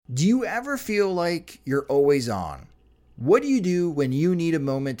Do you ever feel like you're always on? What do you do when you need a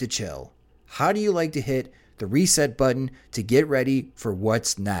moment to chill? How do you like to hit the reset button to get ready for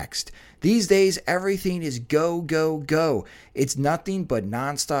what's next? These days, everything is go, go, go. It's nothing but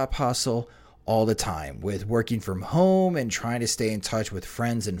nonstop hustle all the time, with working from home and trying to stay in touch with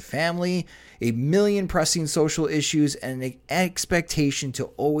friends and family, a million pressing social issues, and an expectation to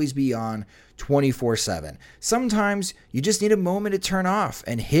always be on 24/7. Sometimes you just need a moment to turn off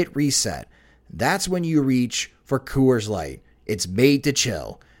and hit reset. That's when you reach for Coors Light. It's made to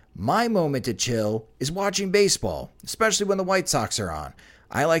chill. My moment to chill is watching baseball, especially when the White Sox are on.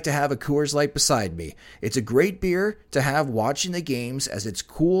 I like to have a Coors Light beside me. It's a great beer to have watching the games, as it's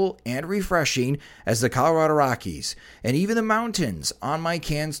cool and refreshing as the Colorado Rockies. And even the mountains on my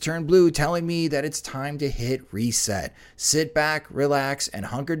cans turn blue, telling me that it's time to hit reset. Sit back, relax, and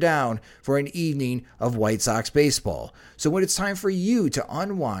hunker down for an evening of White Sox baseball. So when it's time for you to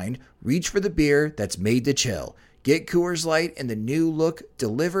unwind, reach for the beer that's made to chill. Get Coors Light in the new look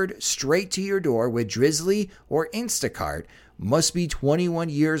delivered straight to your door with Drizzly or Instacart. Must be 21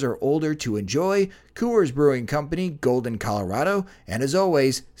 years or older to enjoy. Coors Brewing Company, Golden, Colorado. And as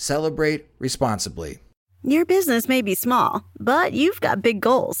always, celebrate responsibly. Your business may be small, but you've got big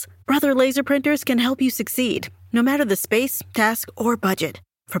goals. Brother Laser Printers can help you succeed, no matter the space, task, or budget.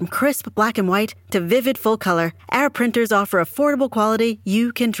 From crisp black and white to vivid full color, our printers offer affordable quality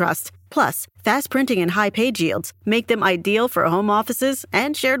you can trust. Plus, fast printing and high page yields make them ideal for home offices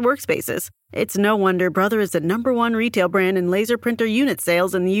and shared workspaces. It's no wonder Brother is the #1 retail brand in laser printer unit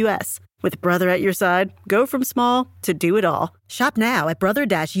sales in the U.S. With Brother at your side, go from small to do it all. Shop now at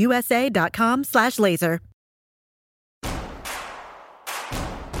brother-usa.com/laser.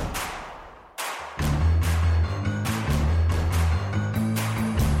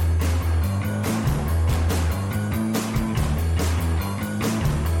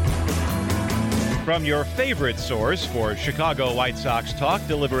 From your favorite source for Chicago White Sox talk,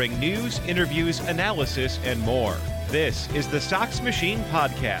 delivering news, interviews, analysis, and more. This is the Sox Machine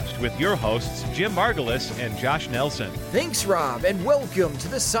Podcast with your hosts, Jim Margulis and Josh Nelson. Thanks, Rob, and welcome to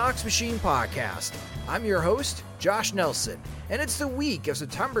the Sox Machine Podcast. I'm your host, Josh Nelson, and it's the week of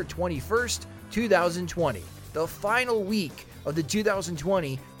September 21st, 2020, the final week of the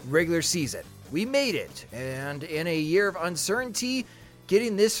 2020 regular season. We made it, and in a year of uncertainty,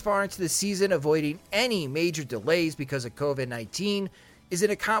 getting this far into the season, avoiding any major delays because of COVID-19, is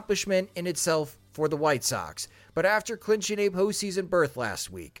an accomplishment in itself for the White Sox. But after clinching a postseason berth last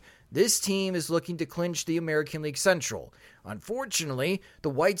week, this team is looking to clinch the American League Central. Unfortunately, the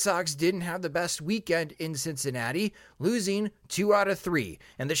White Sox didn't have the best weekend in Cincinnati, losing 2 out of 3.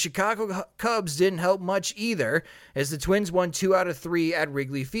 And the Chicago Cubs didn't help much either, as the Twins won 2 out of 3 at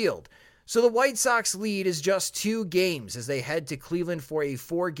Wrigley Field. So the White Sox lead is just 2 games as they head to Cleveland for a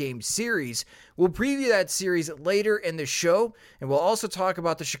 4-game series. We'll preview that series later in the show, and we'll also talk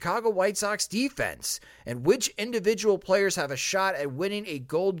about the Chicago White Sox defense and which individual players have a shot at winning a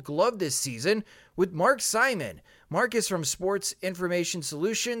Gold Glove this season with Mark Simon. Mark is from Sports Information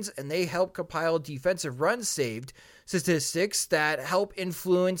Solutions, and they help compile defensive runs saved statistics that help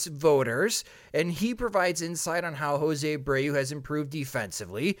influence voters, and he provides insight on how Jose Abreu has improved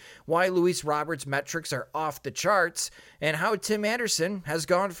defensively, why Luis Roberts' metrics are off the charts, and how Tim Anderson has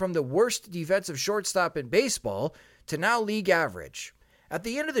gone from the worst defensive shortstop in baseball to now league average. At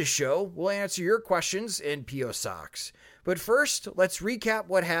the end of the show, we'll answer your questions in PO Sox. But first, let's recap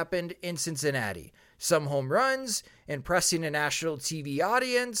what happened in Cincinnati. Some home runs, impressing a national TV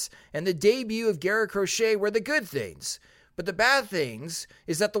audience, and the debut of Garrett Crochet were the good things. But the bad things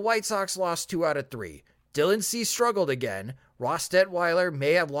is that the White Sox lost 2 out of 3. Dylan Cease struggled again, Ross Detweiler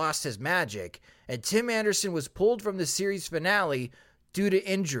may have lost his magic, and Tim Anderson was pulled from the series finale due to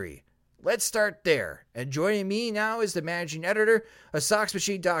injury. Let's start there. And joining me now is the managing editor of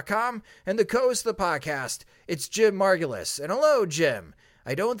SoxMachine.com and the co-host of the podcast. It's Jim Margulis. And hello, Jim.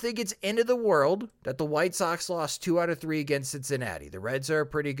 I don't think it's end of the world that the White Sox lost 2 out of 3 against Cincinnati. The Reds are a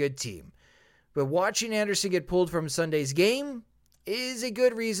pretty good team. But watching Anderson get pulled from Sunday's game is a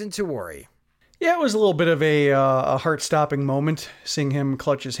good reason to worry. Yeah, it was a little bit of a heart-stopping moment, seeing him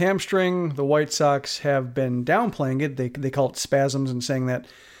clutch his hamstring. The White Sox have been downplaying it. They call it spasms, and saying that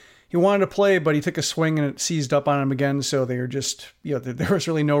he wanted to play, but he took a swing and it seized up on him again. So they were just, there was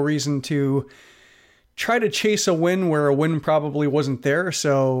really no reason to try to chase a win where a win probably wasn't there.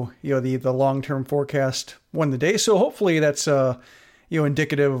 So, the long-term forecast won the day. So hopefully that's,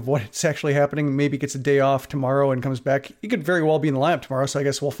 indicative of what's actually happening. Maybe gets a day off tomorrow and comes back. He could very well be in the lineup tomorrow. So I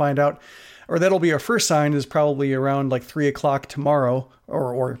guess we'll find out or that'll be our first sign, is probably around like 3 o'clock tomorrow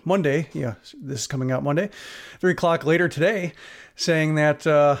or Monday. Yeah, this is coming out Monday, 3 o'clock later today, saying that,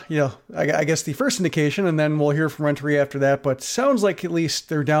 I guess the first indication, and then we'll hear from Renteria after that. But sounds like at least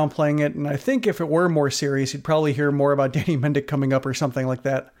they're downplaying it. And I think if it were more serious, you'd probably hear more about Danny Mendick coming up or something like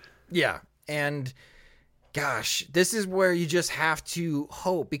that. Yeah. And gosh, this is where you just have to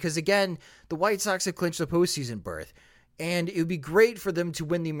hope, because again, the White Sox have clinched the postseason berth, and it would be great for them to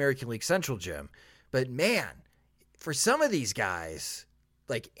win the American League Central, Jim. But man, for some of these guys,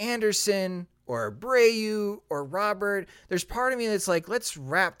 like Anderson or Abreu or Robert, there's part of me that's like, let's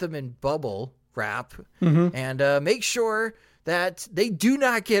wrap them in bubble wrap and make sure that they do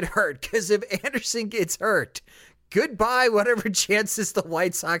not get hurt. Because if Anderson gets hurt, goodbye whatever chances the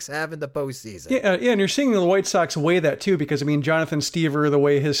White Sox have in the postseason. Yeah, and you're seeing the White Sox weigh that too, because, I mean, Jonathan Stever, the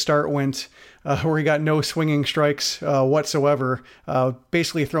way his start went, where he got no swinging strikes whatsoever,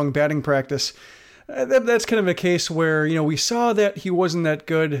 basically throwing batting practice, that's kind of a case where, we saw that he wasn't that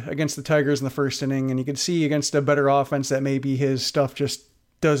good against the Tigers in the first inning, and you could see against a better offense that maybe his stuff just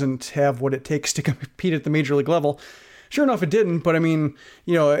doesn't have what it takes to compete at the major league level. Sure enough, it didn't, but I mean,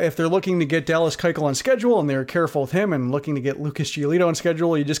 if they're looking to get Dallas Keuchel on schedule and they're careful with him and looking to get Lucas Giolito on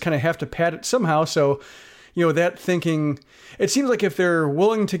schedule, you just kind of have to pad it somehow. So, that thinking, it seems like if they're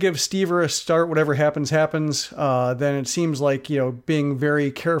willing to give Stever a start, whatever happens, then it seems like, being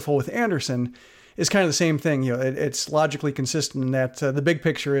very careful with Anderson is kind of the same thing. It's logically consistent in that the big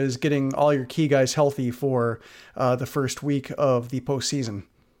picture is getting all your key guys healthy for the first week of the postseason.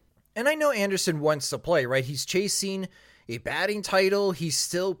 And I know Anderson wants to play, right? He's chasing a batting title. He's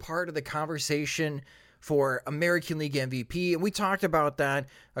still part of the conversation for American League MVP. And we talked about that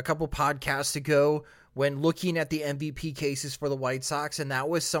a couple podcasts ago when looking at the MVP cases for the White Sox. And that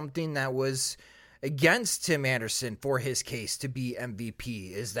was something that was against Tim Anderson for his case to be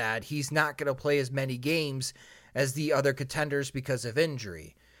MVP, is that he's not going to play as many games as the other contenders because of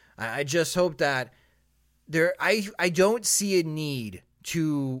injury. I just hope that I don't see a need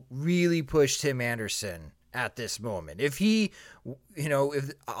to really push Tim Anderson at this moment. If he,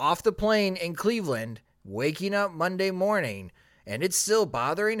 if off the plane in Cleveland, waking up Monday morning and it's still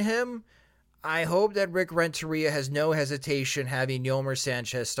bothering him, I hope that Rick Renteria has no hesitation having Yolmer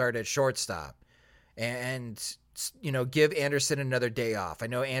Sanchez start at shortstop and, give Anderson another day off. I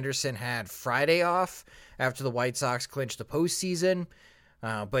know Anderson had Friday off after the White Sox clinched the postseason,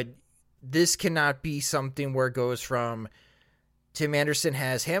 but this cannot be something where it goes from Tim Anderson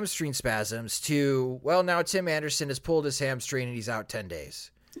has hamstring spasms to, well, now Tim Anderson has pulled his hamstring and he's out 10 days.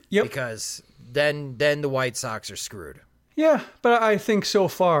 Yep. Because then the White Sox are screwed. Yeah, but I think so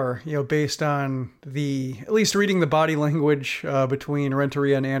far, based on at least reading the body language between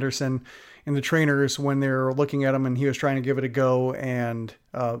Renteria and Anderson and the trainers when they're looking at him and he was trying to give it a go, and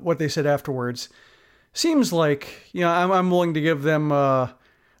what they said afterwards, seems like, I'm willing to give them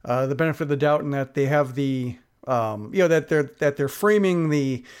the benefit of the doubt in that they have the that they're framing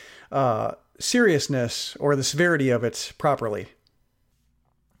the seriousness or the severity of it properly.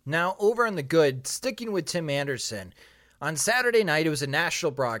 Now, over on the good, sticking with Tim Anderson, on Saturday night, it was a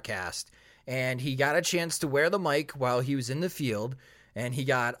national broadcast, and he got a chance to wear the mic while he was in the field, and he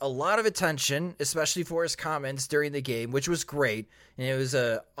got a lot of attention, especially for his comments during the game, which was great, and it was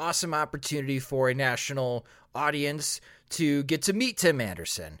an awesome opportunity for a national audience to get to meet Tim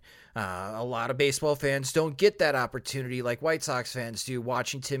Anderson. A lot of baseball fans don't get that opportunity like White Sox fans do,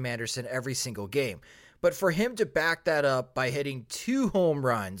 watching Tim Anderson every single game. But for him to back that up by hitting 2 home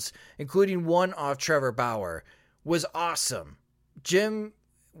runs, including one off Trevor Bauer, was awesome. Jim,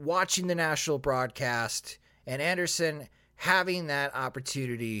 watching the national broadcast and Anderson having that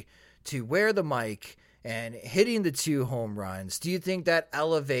opportunity to wear the mic and hitting the 2 home runs, do you think that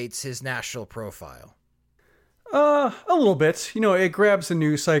elevates his national profile? A little bit. It grabs the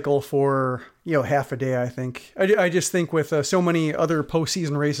news cycle for, half a day, I think. I just think with so many other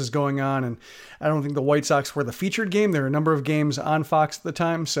postseason races going on, and I don't think the White Sox were the featured game. There were a number of games on Fox at the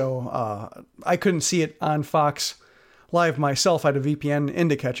time, so I couldn't see it on Fox live myself. I had a VPN in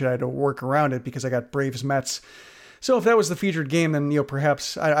to catch it. I had to work around it because I got Braves Mets. So if that was the featured game, then,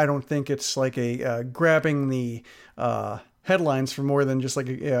 perhaps I don't think it's like a grabbing the headlines for more than just like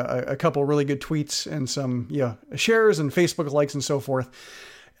a couple really good tweets and some shares and Facebook likes and so forth.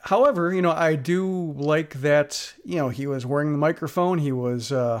 However, I do like that, he was wearing the microphone. He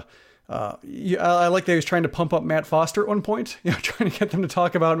was, I like that he was trying to pump up Matt Foster at one point, trying to get them to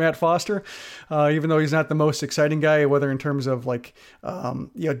talk about Matt Foster, even though he's not the most exciting guy, whether in terms of like,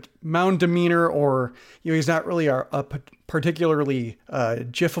 mound demeanor or, he's not really a particularly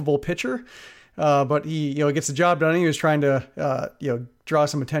gifable pitcher. But he, gets the job done. He was trying to, draw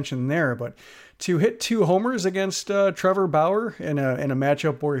some attention there. But to hit 2 homers against Trevor Bauer in a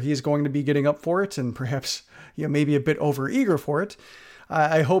matchup where he's going to be getting up for it and perhaps, maybe a bit overeager for it,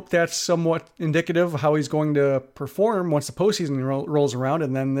 I hope that's somewhat indicative of how he's going to perform once the postseason rolls around.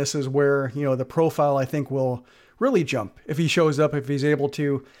 And then this is where, the profile, I think, will really jump if he shows up, if he's able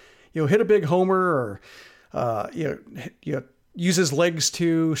to, hit a big homer or, use his legs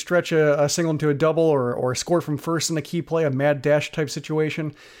to stretch a single into a double or score from first in a key play, a mad dash type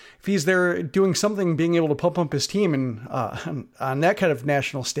situation. If he's there doing something, being able to pump up his team and on that kind of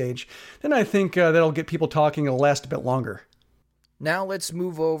national stage, then I think that'll get people talking. It'll last a bit longer. Now let's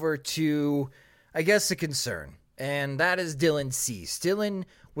move over to, I guess, a concern, and that is Dylan Cease. Dylan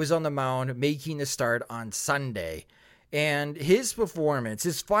was on the mound making the start on Sunday, and his performance,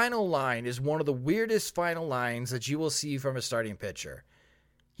 his final line, is one of the weirdest final lines that you will see from a starting pitcher.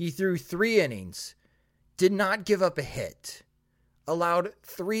 He threw 3 innings, did not give up a hit, allowed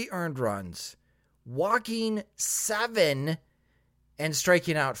 3 earned runs, walking 7, and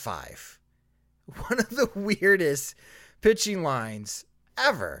striking out 5. One of the weirdest pitching lines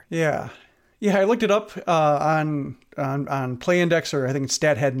ever. Yeah, I looked it up on Play Index, or I think it's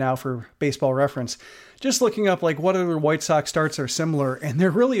StatHead now for Baseball Reference. Just looking up like what other White Sox starts are similar, and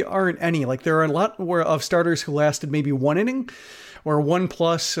there really aren't any. Like there are a lot of starters who lasted maybe 1 inning, or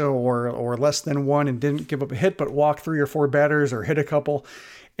 1+ or less than 1, and didn't give up a hit, but walked 3 or 4 batters or hit a couple.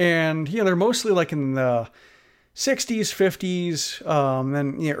 And they're mostly like in the 60s, 50s,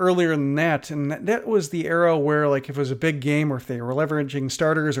 then earlier than that. And that was the era where, like, if it was a big game or if they were leveraging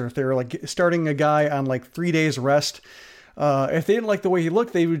starters or if they were like starting a guy on like 3 days rest, if they didn't like the way he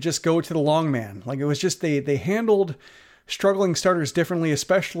looked, they would just go to the long man. Like it was just, they handled struggling starters differently,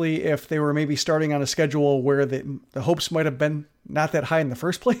 especially if they were maybe starting on a schedule where the hopes might have been not that high in the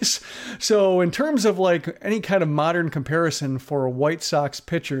first place. So in terms of like any kind of modern comparison for White Sox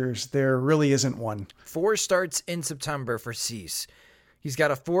pitchers, there really isn't one. 4 starts in September for Cease. He's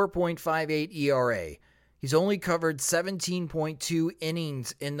got a 4.58 ERA. He's only covered 17.2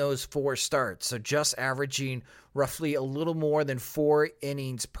 innings in those 4 starts, so just averaging roughly a little more than 4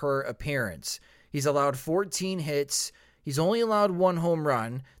 innings per appearance. He's allowed 14 hits. He's only allowed 1 home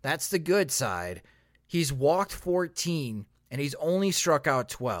run. That's the good side. He's walked 14, and he's only struck out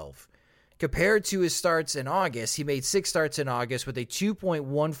 12. Compared to his starts in August, he made 6 starts in August with a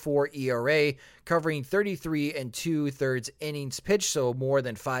 2.14 ERA, covering 33 2/3 innings pitched, so more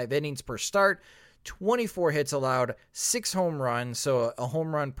than 5 innings per start, 24 hits allowed, 6 home runs, so a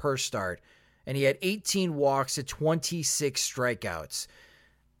home run per start, and he had 18 walks to 26 strikeouts.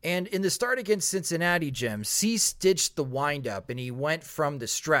 And in the start against Cincinnati, Jim, Cease ditched the windup and he went from the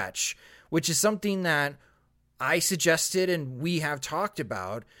stretch, which is something that I suggested and we have talked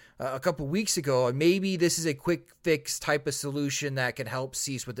about a couple weeks ago. And maybe this is a quick fix type of solution that could help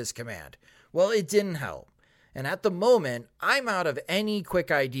Cease with this command. Well, it didn't help. And at the moment, I'm out of any quick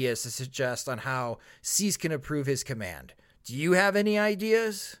ideas to suggest on how Cease can improve his command. Do you have any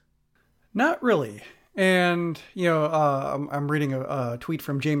ideas? Not really. And, I'm reading a tweet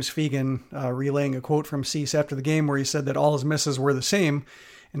from James Fegan relaying a quote from Cease after the game where he said that all his misses were the same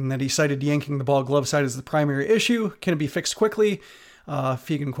and that he cited yanking the ball glove side as the primary issue. Can it be fixed quickly?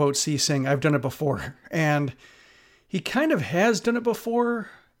 Fegan quotes Cease saying, "I've done it before." And he kind of has done it before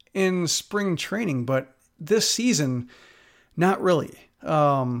in spring training, but this season, not really.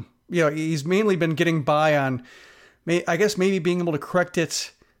 He's mainly been getting by on, I guess, maybe being able to correct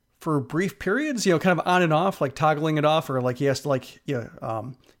it for brief periods, kind of on and off, like toggling it off, or like he has to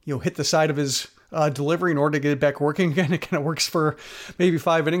hit the side of his delivery in order to get it back working again. It kind of works for maybe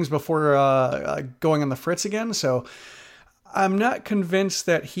 5 innings before going on the fritz again. So I'm not convinced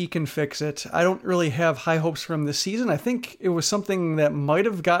that he can fix it. I don't really have high hopes for him this season. I think it was something that might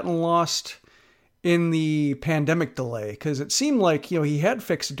have gotten lost in the pandemic delay, because it seemed like, he had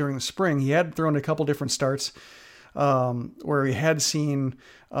fixed it during the spring. He had thrown a couple different starts where he had seen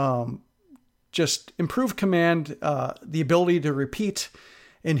just improved command, the ability to repeat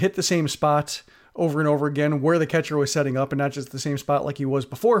and hit the same spot over and over again where the catcher was setting up, and not just the same spot like he was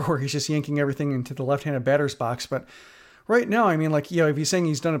before where he's just yanking everything into the left-handed batter's box. But right now, I mean, if he's saying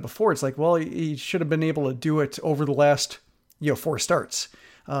he's done it before, it's like, well, he should have been able to do it over the last, 4 starts.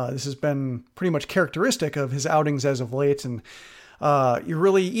 This has been pretty much characteristic of his outings as of late. And you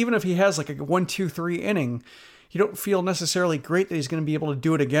really, even if he has like a 1-2-3 inning, you don't feel necessarily great that he's going to be able to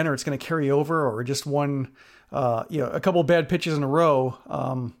do it again, or it's going to carry over, or just a couple bad pitches in a row,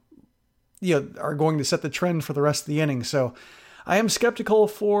 are going to set the trend for the rest of the inning. So I am skeptical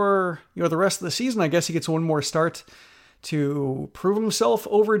for, the rest of the season. I guess he gets one more start to prove himself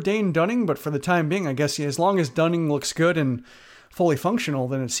over Dane Dunning. But for the time being, I guess as long as Dunning looks good and fully functional,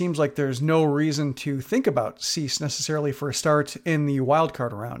 then it seems like there's no reason to think about Cease necessarily for a start in the wild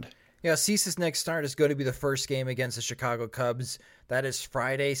card round. Yeah, Cease's next start is going to be the first game against the Chicago Cubs. That is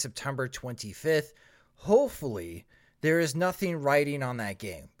Friday, September 25th. Hopefully, there is nothing riding on that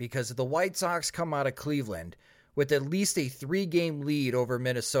game, because if the White Sox come out of Cleveland with at least a 3-game lead over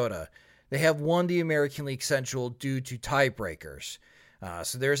Minnesota, they have won the American League Central due to tiebreakers.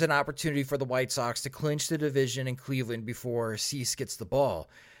 So there's an opportunity for the White Sox to clinch the division in Cleveland before Cease gets the ball.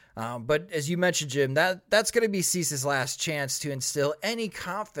 But as you mentioned, Jim, that's going to be Cease's last chance to instill any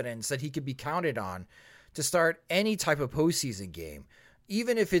confidence that he could be counted on to start any type of postseason game,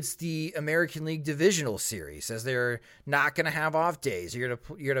 even if it's the American League Divisional Series, as they're not going to have off days. You're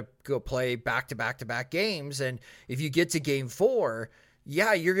gonna go play back-to-back games, and if you get to Game 4,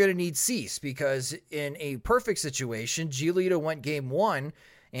 yeah, you're going to need Cease, because in a perfect situation, Giolito went Game 1,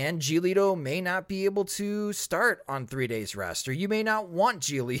 and Giolito may not be able to start on 3 days rest, or you may not want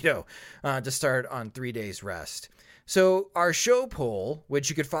Giolito to start on 3 days rest. So our show poll, which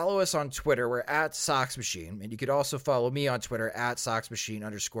you could follow us on Twitter, we're at Sox Machine, and you could also follow me on Twitter at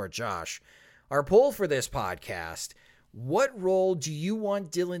SoxMachine_Josh. Our poll for this podcast: what role do you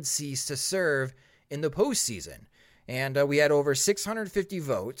want Dylan Cease to serve in the postseason? And we had over 650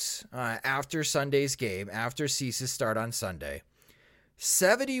 votes after Sunday's game, after Cease's start on Sunday.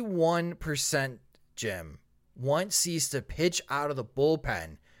 71%, Jim, want Cease to pitch out of the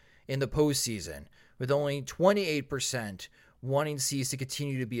bullpen in the postseason, with only 28% wanting Cease to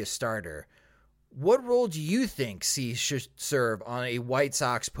continue to be a starter. What role do you think Cease should serve on a White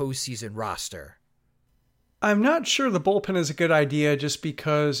Sox postseason roster? I'm not sure the bullpen is a good idea, just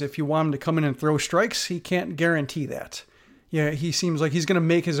because if you want him to come in and throw strikes, he can't guarantee that. Yeah, he seems like he's going to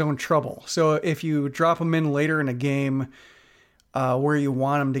make his own trouble. So if you drop him in later in a game where you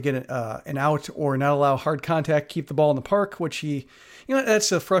want him to get an out or not allow hard contact, keep the ball in the park, which he, that's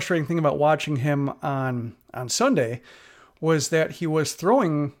the frustrating thing about watching him on Sunday, was that he was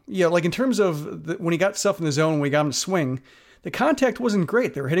throwing, like in terms of when he got stuff in the zone, when we got him to swing, the contact wasn't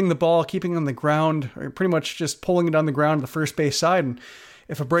great. They were hitting the ball, keeping it on the ground, or pretty much just pulling it on the ground to the first base side. And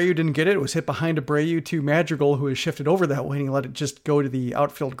if Abreu didn't get it, it was hit behind Abreu to Madrigal, who was shifted over that way, and he let it just go to the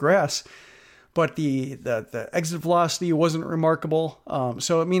outfield grass. But the exit velocity wasn't remarkable.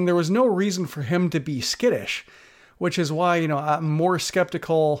 So, there was no reason for him to be skittish, which is why, I'm more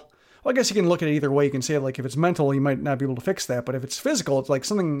skeptical. Well, I guess you can look at it either way. You can say, like, if it's mental, you might not be able to fix that. But if it's physical, it's like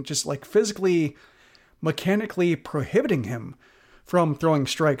something just like physically, mechanically prohibiting him from throwing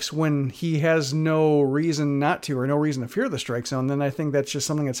strikes when he has no reason not to, or no reason to fear the strike zone. Then I think that's just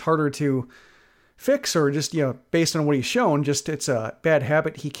something that's harder to fix, or just, based on what he's shown, just it's a bad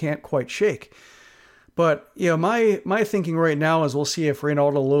habit he can't quite shake. But, my thinking right now is we'll see if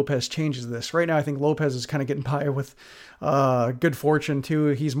Reynaldo Lopez changes this. Right now, I think Lopez is kind of getting by with good fortune, too.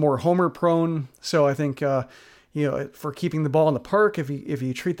 He's more homer prone. So I think, for keeping the ball in the park, if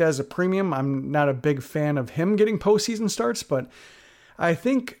you treat that as a premium, I'm not a big fan of him getting postseason starts. But I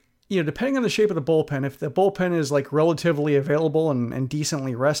think, depending on the shape of the bullpen, if the bullpen is like relatively available and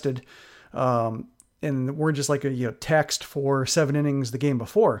decently rested, and we're just like taxed for 7 innings the game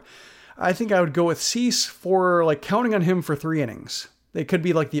before, I think I would go with Cease for like counting on him for 3 innings. They could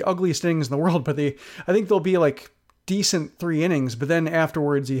be like the ugliest innings in the world, but I think they'll be like decent 3 innings. But then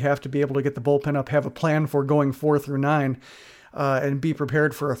afterwards, you have to be able to get the bullpen up, have a plan for going 4 through 9, and be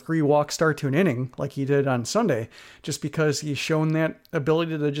prepared for a 3-walk start to an inning like he did on Sunday, just because he's shown that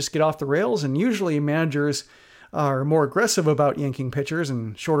ability to just get off the rails. And usually managers are more aggressive about yanking pitchers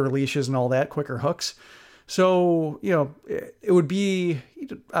and shorter leashes and all that, quicker hooks. So, it would be,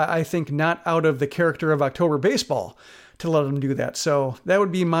 I think, not out of the character of October baseball to let him do that. So that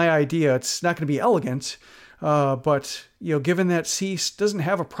would be my idea. It's not going to be elegant, but, given that Cease doesn't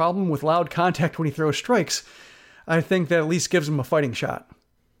have a problem with loud contact when he throws strikes, I think that at least gives him a fighting shot.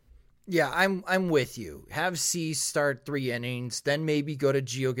 Yeah, I'm with you. Have Cease start 3 innings, then maybe go to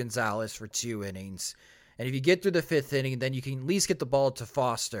Gio Gonzalez for 2 innings. And if you get through the 5th inning, then you can at least get the ball to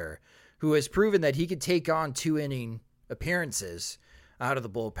Foster, who has proven that he could take on 2-inning appearances out of the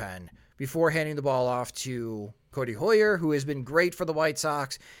bullpen before handing the ball off to Cody Hoyer, who has been great for the White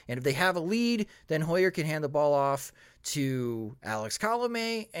Sox. And if they have a lead, then Hoyer can hand the ball off to Alex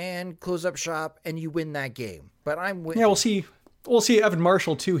Colomé and close up shop, and you win that game. But I'm with you. We'll see Evan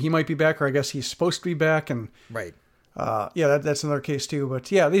Marshall too. He might be back, or I guess he's supposed to be back. And right. That's another case too.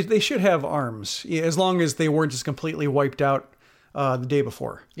 But yeah, they should have arms, as long as they weren't just completely wiped out the day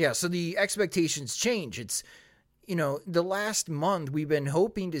before. Yeah, so the expectations change. It's, the last month we've been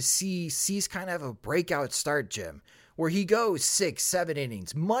hoping to see Cease kind of have a breakout start, Jim. where he goes 6-7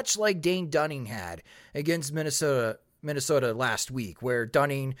 innings, much like Dane Dunning had against Minnesota last week, where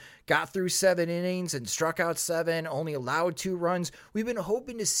Dunning got through 7 innings and struck out 7, only allowed 2 runs. We've been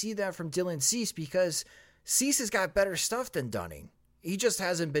hoping to see that from Dylan Cease because Cease has got better stuff than Dunning. He just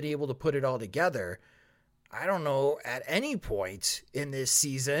hasn't been able to put it all together. I don't know, at any point in this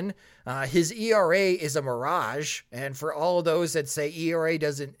season. His ERA is a mirage, and for all of those that say ERA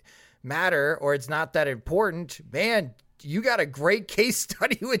doesn't matter or it's not that important, man, you got a great case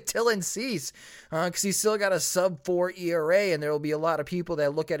study with Dylan Cease because he's still got a sub-4 ERA, and there will be a lot of people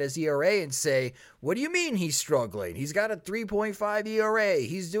that look at his ERA and say, what do you mean he's struggling? He's got a 3.5 ERA.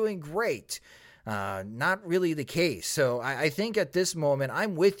 He's doing great. Not really the case. So I think at this moment,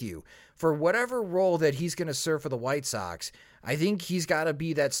 I'm with you. For whatever role that he's going to serve for the White Sox, I think he's got to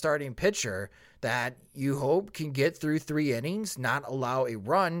be that starting pitcher that you hope can get through 3 innings, not allow a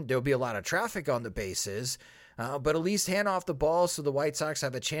run. There'll be a lot of traffic on the bases, but at least hand off the ball so the White Sox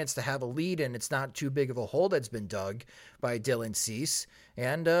have a chance to have a lead and it's not too big of a hole that's been dug by Dylan Cease.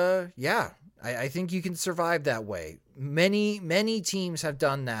 And I think you can survive that way. Many teams have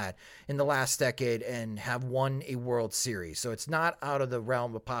done that in the last decade and have won a World Series. So it's not out of the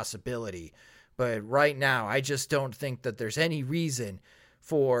realm of possibility. But right now, I just don't think that there's any reason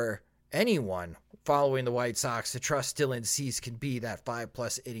for anyone following the White Sox to trust Dylan Cease can be that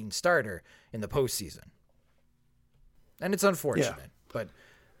 5+ inning starter in the postseason. And it's unfortunate, but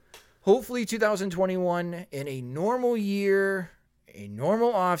hopefully 2021 in a normal year, a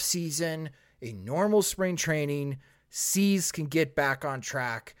normal offseason, a normal spring training, Cease can get back on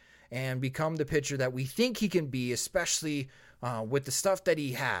track and become the pitcher that we think he can be, especially with the stuff that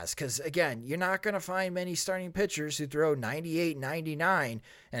he has. Because, again, you're not going to find many starting pitchers who throw 98, 99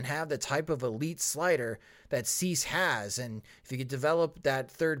 and have the type of elite slider that Cease has. And if you could develop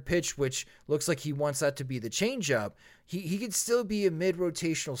that third pitch, which looks like he wants that to be the changeup, he could still be a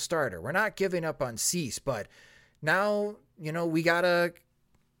mid-rotational starter. We're not giving up on Cease, but now, we got to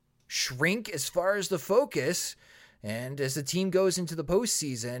shrink as far as the focus. And as the team goes into the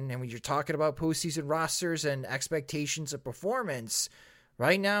postseason, and when you're talking about postseason rosters and expectations of performance,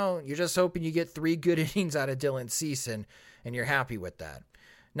 right now, you're just hoping you get 3 good innings out of Dylan Cease, and you're happy with that.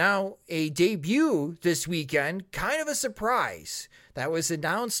 Now, a debut this weekend, kind of a surprise, that was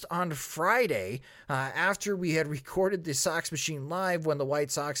announced on Friday after we had recorded the Sox Machine Live when the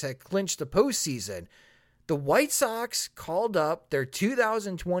White Sox had clinched the postseason. The White Sox called up their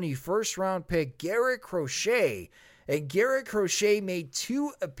 2020 first-round pick, Garrett Crochet, and Garrett Crochet made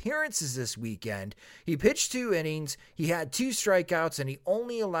 2 appearances this weekend. He pitched 2 innings, he had 2 strikeouts, and he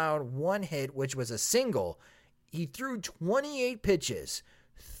only allowed 1 hit, which was a single. He threw 28 pitches,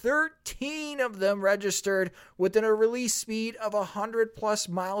 13 of them registered within a release speed of 100+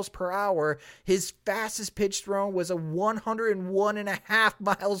 miles per hour. His fastest pitch thrown was a 101.5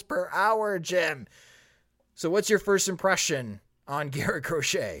 miles per hour, Jim. So what's your first impression on Garrett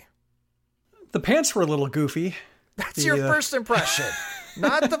Crochet? The pants were a little goofy. That's your first impression.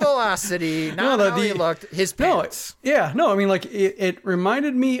 Not the velocity, not how he looked, his pants. I mean, like, it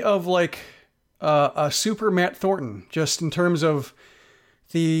reminded me of, like, a super Matt Thornton, just in terms of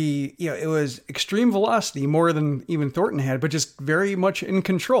it was extreme velocity, more than even Thornton had, but just very much in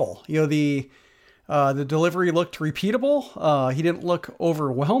control. The delivery looked repeatable. He didn't look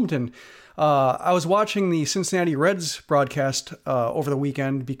overwhelmed, and I was watching the Cincinnati Reds broadcast over the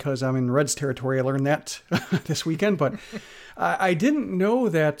weekend because I'm in Reds territory. I learned that this weekend, but I didn't know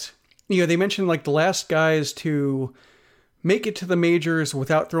that, they mentioned like the last guys to make it to the majors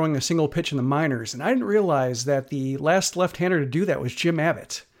without throwing a single pitch in the minors. And I didn't realize that the last left-hander to do that was Jim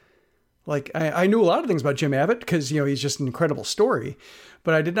Abbott. Like, I knew a lot of things about Jim Abbott because, he's just an incredible story,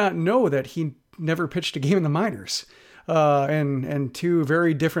 but I did not know that he never pitched a game in the minors. And 2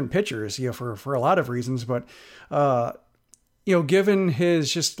 very different pitchers, for a lot of reasons, but, given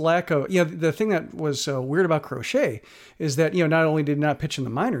his just lack of, the thing that was weird about Crochet is that, not only did he not pitch in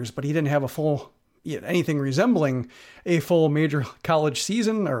the minors, but he didn't have a full, anything resembling a full major college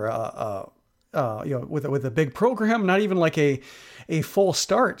season or, with a big program, not even like a full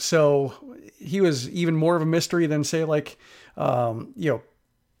start. So he was even more of a mystery than say like,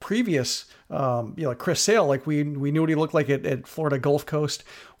 previous, like Chris Sale, like we knew what he looked like at Florida Gulf Coast.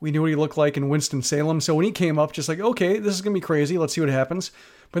 We knew what he looked like in Winston-Salem. So when he came up, just like, okay, this is going to be crazy. Let's see what happens.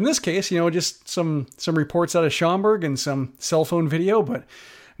 But in this case, just some reports out of Schaumburg and some cell phone video, but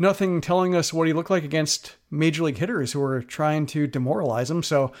nothing telling us what he looked like against major league hitters who were trying to demoralize him.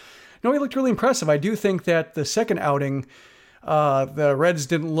 So no, he looked really impressive. I do think that the second outing, the Reds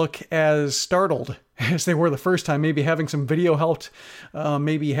didn't look as startled as they were the first time. Maybe having some video helped,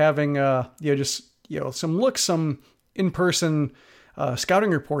 maybe having, some looks, some in-person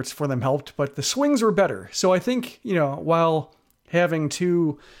scouting reports for them helped, but the swings were better. So I think, while having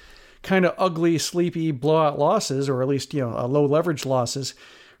two kind of ugly, sleepy blowout losses, or at least, low leverage losses,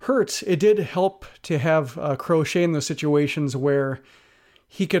 hurts, it did help to have Crochet in those situations where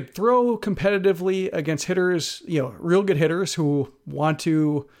he could throw competitively against hitters, real good hitters who want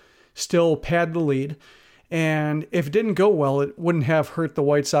to still pad the lead. And if it didn't go well, it wouldn't have hurt the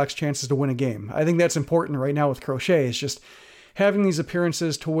White Sox chances to win a game. I think that's important right now with Crochet, is just having these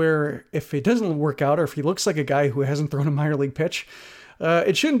appearances to where if it doesn't work out, or if he looks like a guy who hasn't thrown a minor league pitch,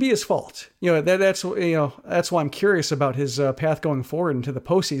 it shouldn't be his fault. That's why I'm curious about his path going forward into the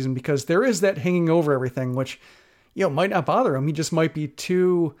postseason, because there is that hanging over everything, which, might not bother him. He just might be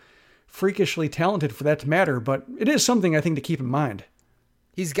too freakishly talented for that to matter, but it is something I think to keep in mind.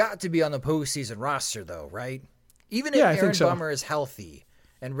 He's got to be on the postseason roster, though, right? Even if Aaron Bummer is healthy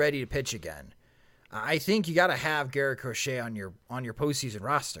and ready to pitch again, I think you got to have Garrett Crochet on your postseason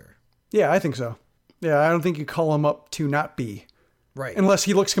roster. Yeah, I think so. Yeah, I don't think you call him up to not be. Right. Unless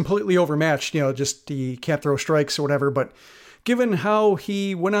he looks completely overmatched, just he can't throw strikes or whatever. But given how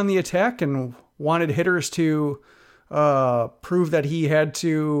he went on the attack and wanted hitters to prove that he had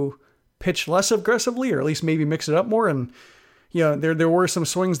to pitch less aggressively, or at least maybe mix it up more, and there were some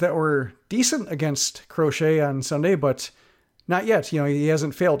swings that were decent against Crochet on Sunday, but not yet. He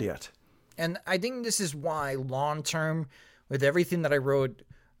hasn't failed yet. And I think this is why long-term, with everything that I wrote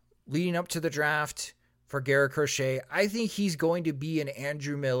leading up to the draft for Garrett Crochet, I think he's going to be an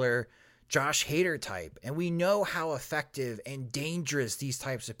Andrew Miller, Josh Hader type. And we know how effective and dangerous these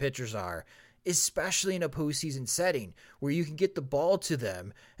types of pitchers are, especially in a postseason setting where you can get the ball to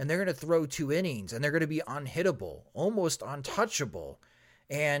them and they're going to throw 2 innings and they're going to be unhittable, almost untouchable.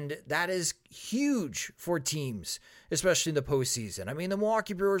 And that is huge for teams, especially in the postseason. I mean, the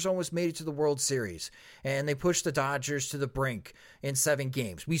Milwaukee Brewers almost made it to the World Series, and they pushed the Dodgers to the brink in 7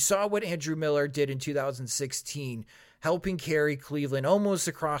 games. We saw what Andrew Miller did in 2016, helping carry Cleveland almost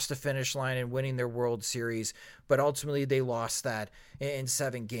across the finish line and winning their World Series, but ultimately they lost that in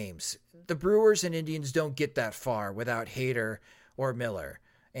 7 games. The Brewers and Indians don't get that far without Hader or Miller.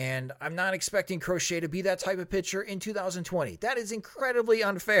 And I'm not expecting Crochet to be that type of pitcher in 2020. That is incredibly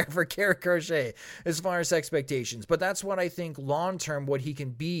unfair for Garrett Crochet as far as expectations. But that's what I think long-term what he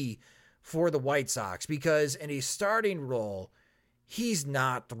can be for the White Sox. Because in a starting role, he's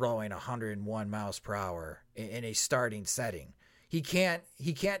not throwing 101 miles per hour in a starting setting. He can't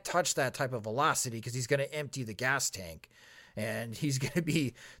touch that type of velocity because he's going to empty the gas tank. And he's going to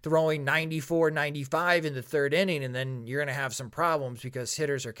be throwing 94, 95 in the 3rd inning, and then you're going to have some problems because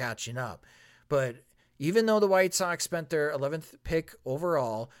hitters are catching up. But even though the White Sox spent their 11th pick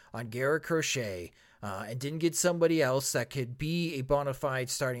overall on Garrett Crochet and didn't get somebody else that could be a bona fide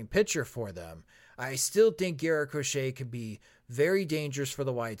starting pitcher for them, I still think Garrett Crochet could be very dangerous for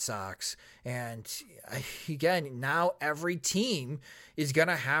the White Sox. And again, now every team is going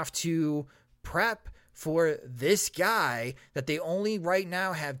to have to prep for this guy that they only right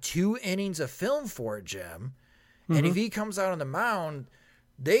now have 2 innings of film for, Jim. Mm-hmm. And if he comes out on the mound,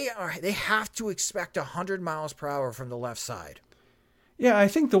 they have to expect 100 miles per hour from the left side. Yeah, I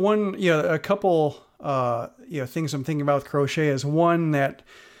think a couple things I'm thinking about with Crochet is one that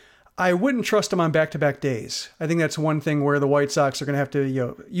I wouldn't trust him on back-to-back days. I think that's one thing where the White Sox are going to have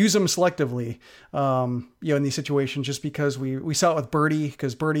to use him selectively, in these situations, just because we saw it with Birdie,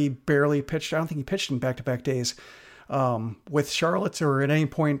 because Birdie barely pitched. I don't think he pitched in back-to-back days with Charlotte, or at any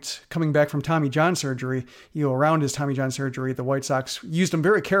point coming back from Tommy John surgery. Around his Tommy John surgery, the White Sox used him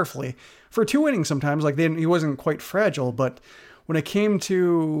very carefully for 2 innings sometimes. He wasn't quite fragile, but when it came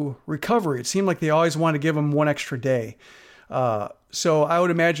to recovery, it seemed like they always wanted to give him 1 extra day. So I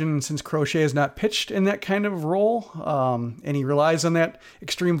would imagine, since Crochet has not pitched in that kind of role, and he relies on that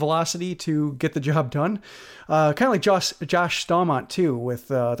extreme velocity to get the job done, kind of like Josh Stallmont too with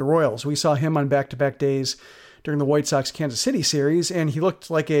the Royals. We saw him on back-to-back days during the White Sox-Kansas City series, and he looked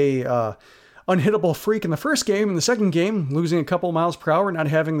like a unhittable freak in the first game. In the second game, losing a couple miles per hour, not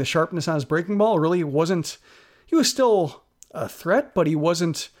having the sharpness on his breaking ball, really wasn't. He was still a threat, but he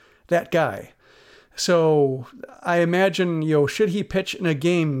wasn't that guy. So I imagine, should he pitch in a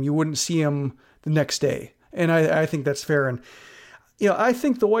game, you wouldn't see him the next day. And I think that's fair. And, I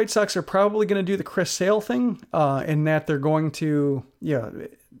think the White Sox are probably going to do the Chris Sale thing, in that they're going to,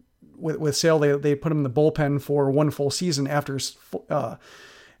 with Sale, they put him in the bullpen for 1 full season after his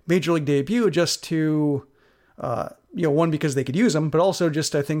major league debut, just to, one, because they could use him, but also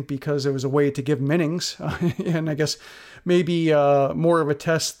just, I think, because it was a way to give him innings. And I guess maybe more of a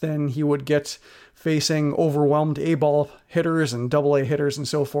test than he would get facing overwhelmed A-ball hitters and AA hitters and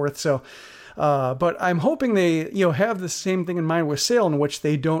so forth. So But I'm hoping they, have the same thing in mind with Sale, in which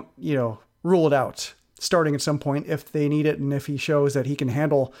they don't, rule it out starting at some point if they need it, and if he shows that he can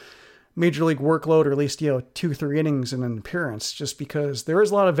handle major league workload, or at least 2-3 innings in an appearance, just because there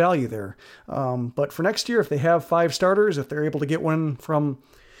is a lot of value there. But for next year, if they have 5 starters, if they're able to get one from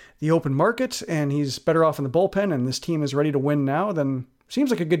the open market and he's better off in the bullpen and this team is ready to win now, then seems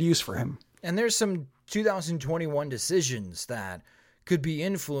like a good use for him. And there's some 2021 decisions that could be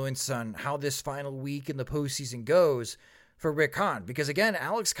influenced on how this final week in the postseason goes for Rick Hahn, because again,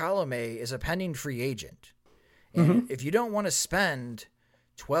 Alex Colomé is a pending free agent. And if you don't want to spend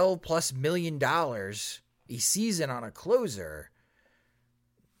 $12+ million a season on a closer,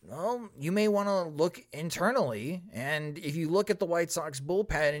 well, you may want to look internally. And if you look at the White Sox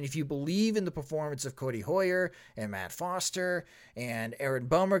bullpen, and if you believe in the performance of Cody Hoyer and Matt Foster, and Aaron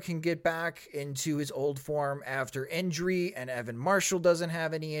Bummer can get back into his old form after injury, and Evan Marshall doesn't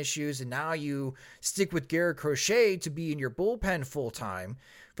have any issues, and now you stick with Garrett Crochet to be in your bullpen full-time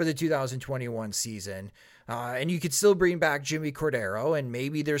for the 2021 season, and you could still bring back Jimmy Cordero, and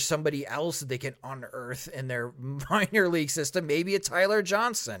maybe there's somebody else that they can unearth in their minor league system. Maybe a Tyler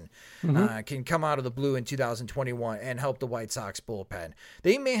Johnson can come out of the blue in 2021 and help the White Sox bullpen.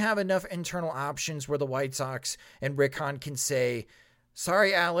 They may have enough internal options where the White Sox and Rick Hahn can say,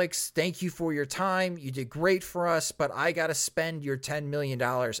 sorry, Alex, thank you for your time. You did great for us, but I got to spend your $10 million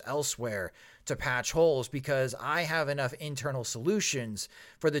elsewhere to patch holes, because I have enough internal solutions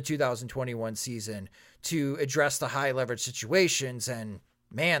for the 2021 season to address the high leverage situations. And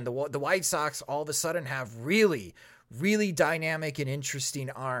man, the White Sox all of a sudden have really, really dynamic and interesting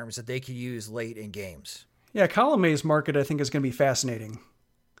arms that they could use late in games. Yeah, Colomé's market, I think, is going to be fascinating.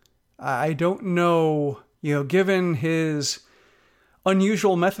 I don't know, given his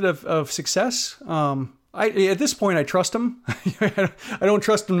unusual method of success, at this point, I trust him. I don't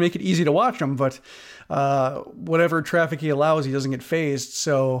trust him to make it easy to watch him, but whatever traffic he allows, he doesn't get phased.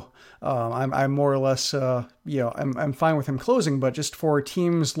 So I'm more or less, I'm fine with him closing. But just for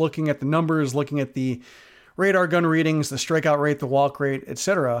teams looking at the numbers, looking at the radar gun readings, the strikeout rate, the walk rate,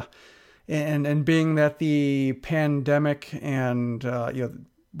 etc., and being that the pandemic and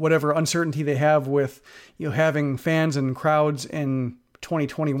whatever uncertainty they have with having fans and crowds in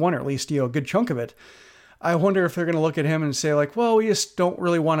 2021, or at least a good chunk of it. I wonder if they're going to look at him and say, like, well, we just don't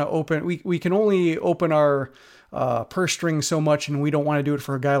really want to open. We can only open our purse string so much, and we don't want to do it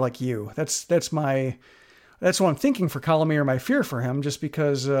for a guy like you. That's what I'm thinking for Colomé, or my fear for him, just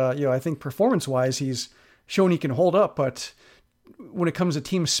because I think performance-wise he's shown he can hold up. But when it comes to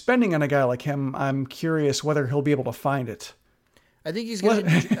team spending on a guy like him, I'm curious whether he'll be able to find it. I think he's going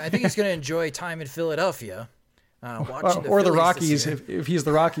to enjoy time in Philadelphia, watching or the Rockies if he's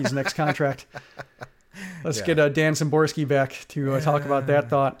the Rockies' next contract. Let's get Dan Szymborski back to talk about that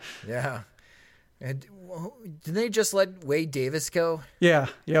thought. Yeah. And did they just let Wade Davis go? Yeah.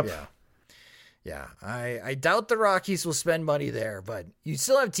 Yep. Yeah. I doubt the Rockies will spend money there, but you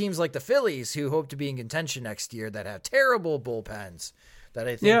still have teams like the Phillies who hope to be in contention next year that have terrible bullpens that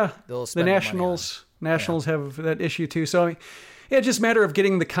I think they'll spend the Nationals have that issue too. So it's just a matter of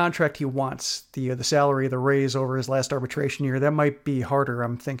getting the contract he wants, the salary, the raise over his last arbitration year. That might be harder,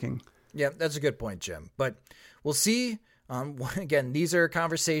 I'm thinking. Yeah, that's a good point, Jim. But we'll see. Again, these are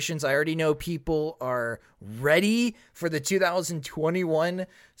conversations. I already know people are ready for the 2021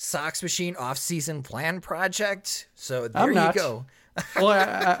 Sox Machine off-season plan project. So there you go. Well,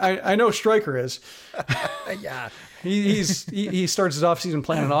 I know Stryker is. Yeah. He starts his off-season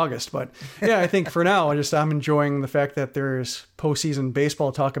plan in August. But yeah, I think for now, I'm enjoying the fact that there's postseason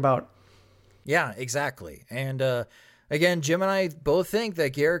baseball to talk about. Yeah, exactly. And again, Jim and I both think that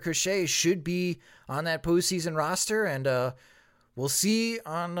Garrett Crochet should be on that postseason roster, and we'll see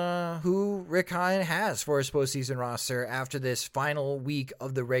on who Rick Hahn has for his postseason roster after this final week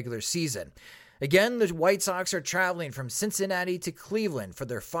of the regular season. Again, the White Sox are traveling from Cincinnati to Cleveland for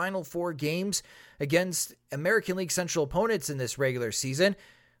their final 4 games against American League Central opponents in this regular season.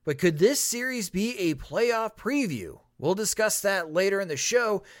 But could this series be a playoff preview? We'll discuss that later in the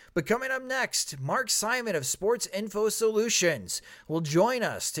show, but coming up next, Mark Simon of Sports Info Solutions will join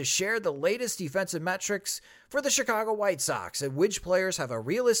us to share the latest defensive metrics for the Chicago White Sox and which players have a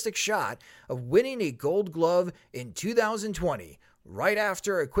realistic shot of winning a Gold Glove in 2020, right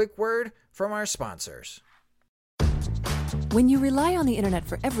after a quick word from our sponsors. When you rely on the internet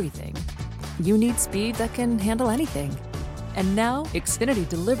for everything, you need speed that can handle anything. And now, Xfinity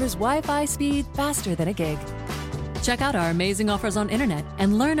delivers Wi-Fi speed faster than a gig. Check out our amazing offers on internet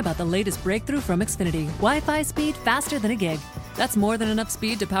and learn about the latest breakthrough from Xfinity. Wi-Fi speed faster than a gig. That's more than enough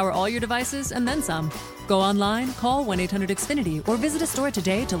speed to power all your devices and then some. Go online, call 1-800-XFINITY, or visit a store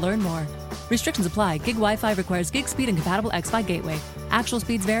today to learn more. Restrictions apply. Gig Wi-Fi requires gig speed and compatible X-Fi gateway. Actual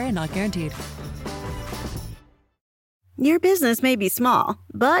speeds vary and not guaranteed. Your business may be small,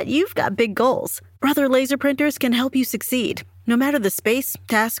 but you've got big goals. Brother Laser Printers can help you succeed, no matter the space,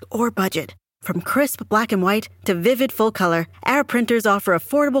 task, or budget. From crisp black and white to vivid full color, our printers offer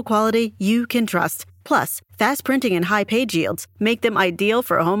affordable quality you can trust. Plus, fast printing and high page yields make them ideal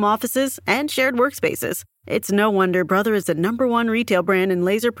for home offices and shared workspaces. It's no wonder Brother is the #1 retail brand in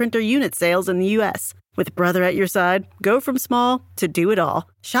laser printer unit sales in the U.S. With Brother at your side, go from small to do it all.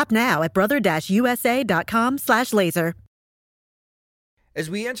 Shop now at brother-usa.com/laser. As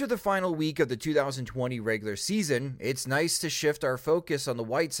we enter the final week of the 2020 regular season, it's nice to shift our focus on the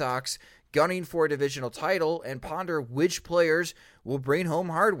White Sox gunning for a divisional title and ponder which players will bring home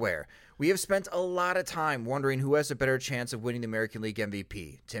hardware. We have spent a lot of time wondering who has a better chance of winning the American League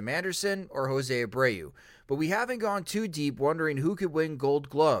MVP, Tim Anderson or Jose Abreu, but we haven't gone too deep wondering who could win Gold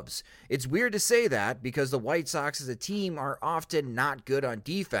Gloves. It's weird to say that because the White Sox as a team are often not good on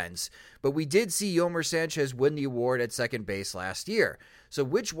defense, but we did see Yomer Sanchez win the award at second base last year. So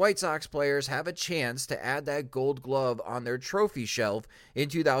which White Sox players have a chance to add that Gold Glove on their trophy shelf in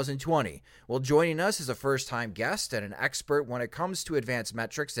 2020? Well, joining us is a first-time guest and an expert when it comes to advanced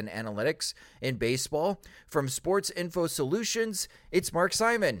metrics and analytics in baseball. From Sports Info Solutions, it's Mark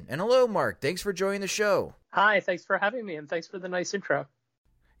Simon. And hello, Mark. Thanks for joining the show. Hi, thanks for having me, and thanks for the nice intro.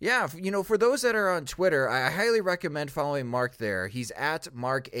 Yeah, for those that are on Twitter, I highly recommend following Mark there. He's at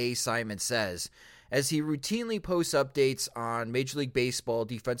Mark A. Simon Says, as he routinely posts updates on Major League Baseball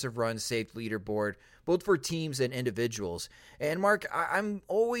defensive runs saved leaderboard, both for teams and individuals. And Mark, I'm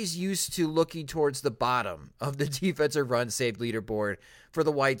always used to looking towards the bottom of the defensive runs saved leaderboard for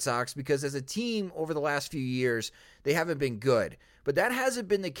the White Sox because as a team over the last few years, they haven't been good. But that hasn't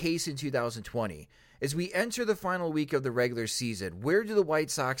been the case in 2020. As we enter the final week of the regular season, where do the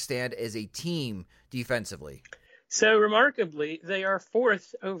White Sox stand as a team defensively? So remarkably, they are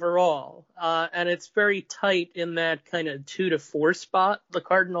 4th overall, and it's very tight in that kind of 2 to 4 spot. The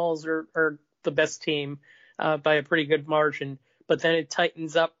Cardinals are the best team by a pretty good margin, but then it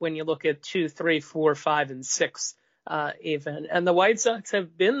tightens up when you look at 2, 3, 4, 5, and 6 even. And the White Sox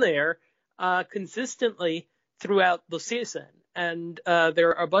have been there consistently throughout the season. And there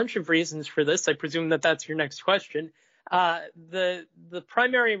are a bunch of reasons for this. I presume that that's your next question. The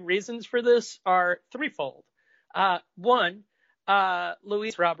primary reasons for this are threefold. One,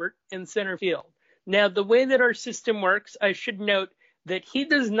 Luis Robert in center field. Now, the way that our system works, I should note that he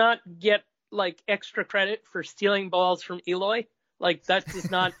does not get like extra credit for stealing balls from Eloy. Like that does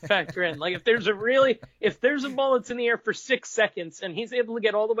not factor in. Like if there's a ball that's in the air for 6 seconds and he's able to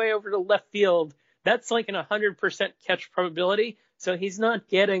get all the way over to left field, that's like an 100% catch probability. So he's not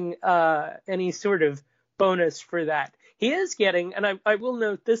getting any sort of bonus for that. He is getting, and I will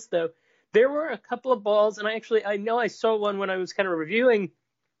note this though, there were a couple of balls, and I know I saw one when I was kind of reviewing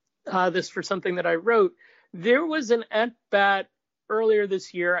this for something that I wrote. There was an at-bat earlier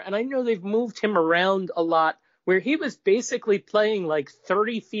this year, and I know they've moved him around a lot, where he was basically playing like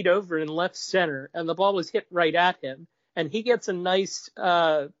 30 feet over in left center, and the ball was hit right at him. And he gets a nice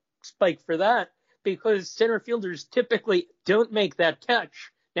spike for that, because center fielders typically don't make that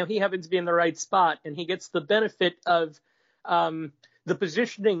catch. Now, he happens to be in the right spot, and he gets the benefit of the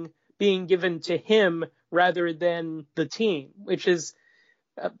positioning being given to him rather than the team, which is,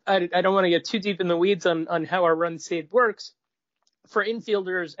 I don't want to get too deep in the weeds on how our run saved works. For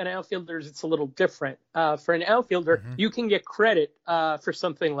infielders and outfielders, it's a little different. For an outfielder, you can get credit for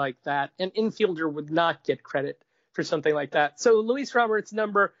something like that. An infielder would not get credit for something like that. So Luis Roberts'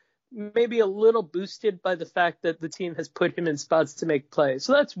 number may be a little boosted by the fact that the team has put him in spots to make plays.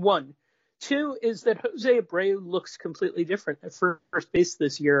 So that's one. Two is that Jose Abreu looks completely different at first base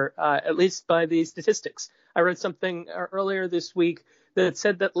this year, at least by the statistics. I read something earlier this week that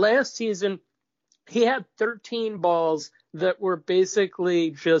said that last season he had 13 balls that were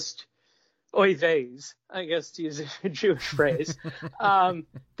basically just oy veys, I guess to use a Jewish phrase.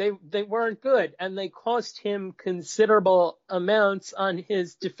 They weren't good, and they cost him considerable amounts on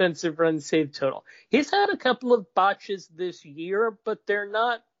his defensive run save total. He's had a couple of botches this year, but they're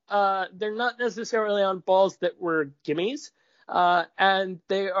not necessarily on balls that were gimmies, and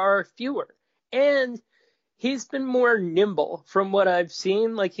they are fewer. And he's been more nimble from what I've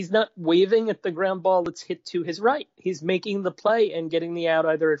seen. Like, he's not waving at the ground ball that's hit to his right. He's making the play and getting the out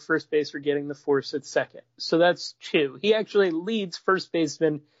either at first base or getting the force at second. So that's two. He actually leads first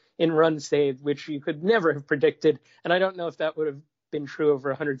baseman in runs saved, which you could never have predicted. And I don't know if that would have been true over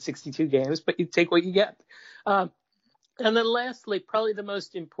 162 games, but you take what you get. And then lastly, probably the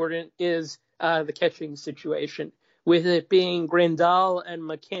most important is the catching situation, with it being Grandal and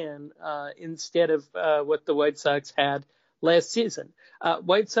McCann instead of what the White Sox had last season.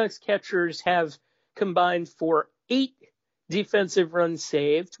 White Sox catchers have combined for 8 defensive runs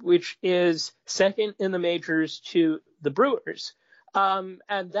saved, which is second in the majors to the Brewers. And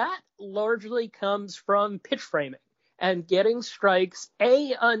that largely comes from pitch framing and getting strikes,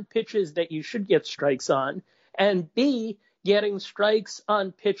 A, on pitches that you should get strikes on, and B, getting strikes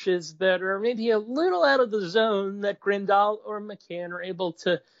on pitches that are maybe a little out of the zone that Grandal or McCann are able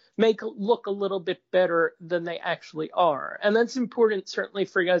to make look a little bit better than they actually are. And that's important certainly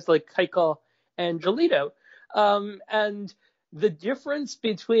for guys like Keuchel and Giolito. And the difference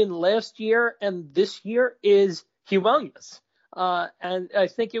between last year and this year is humongous. And I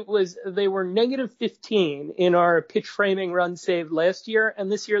think they were negative 15 in our pitch framing run saved last year,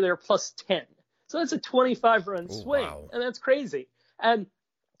 and this year they're plus 10. So that's a 25-run swing, wow. And that's crazy. And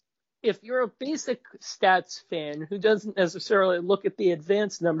if you're a basic stats fan who doesn't necessarily look at the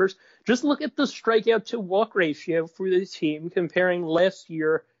advanced numbers, just look at the strikeout to walk ratio for the team comparing last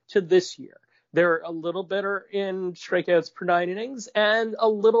year to this year. They're a little better in strikeouts per 9 innings and a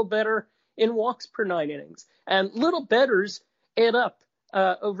little better in walks per 9 innings. And little betters add up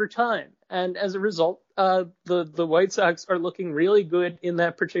over time. And as a result, the White Sox are looking really good in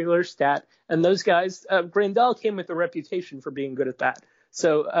that particular stat. And those guys, Grandal came with a reputation for being good at that.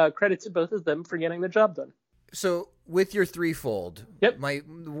 So credit to both of them for getting the job done. So with your threefold, yep.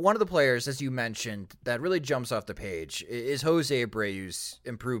 One of the players, as you mentioned, that really jumps off the page is Jose Abreu's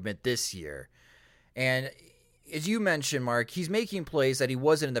improvement this year. And as you mentioned, Mark, he's making plays that he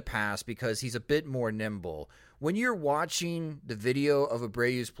wasn't in the past because he's a bit more nimble. When you're watching the video of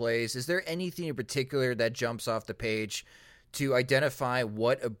Abreu's plays, is there anything in particular that jumps off the page to identify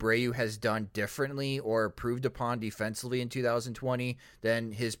what Abreu has done differently or improved upon defensively in 2020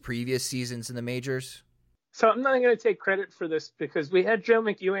 than his previous seasons in the majors? So I'm not going to take credit for this because we had Joe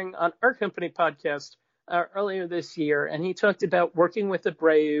McEwing on our company podcast earlier this year, and he talked about working with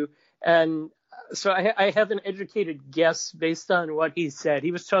Abreu. And so I have an educated guess based on what he said.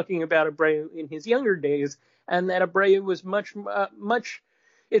 He was talking about Abreu in his younger days, and that Abreu was much.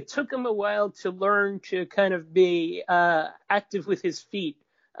 It took him a while to learn to kind of be active with his feet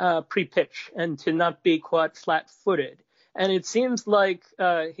pre-pitch and to not be caught flat-footed. And it seems like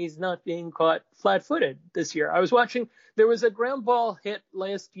he's not being caught flat-footed this year. I was watching. There was a ground ball hit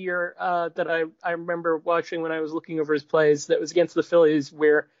last year that I remember watching when I was looking over his plays that was against the Phillies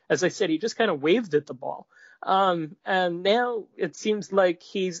where, as I said, he just kind of waved at the ball. And now it seems like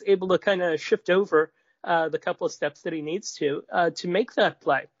he's able to kind of shift over the couple of steps that he needs to make that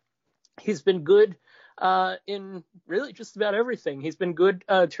play. He's been good in really just about everything. He's been good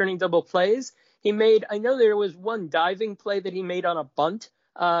turning double plays. I know there was one diving play that he made on a bunt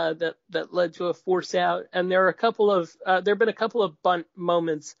that led to a force out, and there have been a couple of bunt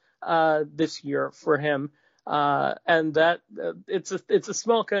moments this year for him, and that it's a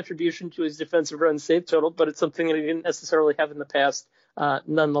small contribution to his defensive run save total, but it's something that he didn't necessarily have in the past.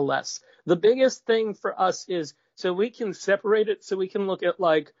 Nonetheless, the biggest thing for us is so we can separate it, so we can look at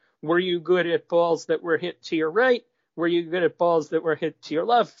like, were you good at balls that were hit to your right? Were you good at balls that were hit to your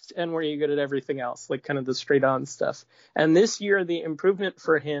left? And were you good at everything else, like kind of the straight on stuff? And this year, the improvement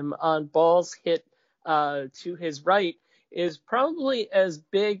for him on balls hit to his right is probably as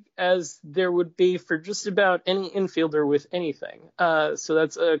big as there would be for just about any infielder with anything. So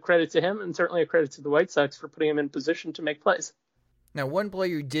that's a credit to him and certainly a credit to the White Sox for putting him in position to make plays. Now, one player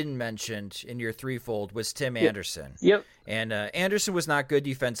you didn't mention in your threefold was Tim Anderson. Yep. And Anderson was not good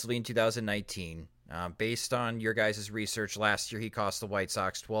defensively in 2019. Based on your guys' research, last year he cost the White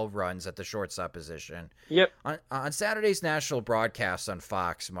Sox 12 runs at the shortstop position. Yep. On Saturday's national broadcast on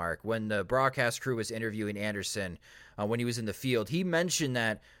Fox, Mark, when the broadcast crew was interviewing Anderson when he was in the field, he mentioned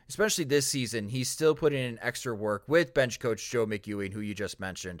that, especially this season, he's still putting in extra work with bench coach Joe McEwing, who you just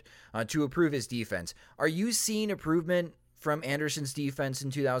mentioned, to improve his defense. Are you seeing improvement from Anderson's defense in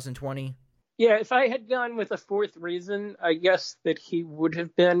 2020? Yeah, if I had gone with a fourth reason, I guess that he would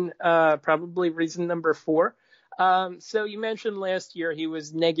have been probably reason number 4. So you mentioned last year he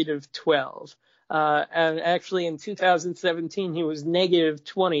was negative 12. And actually in 2017, he was negative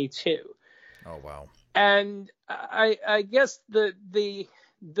 22. Oh, wow. And I guess the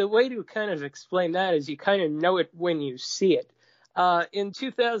way to kind of explain that is you kind of know it when you see it. In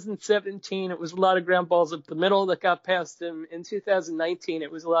 2017, it was a lot of ground balls up the middle that got past him. In 2019, it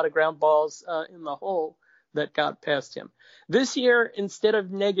was a lot of ground balls in the hole that got past him. This year, instead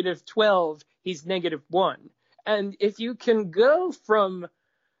of negative 12, he's negative 1. And if you can go from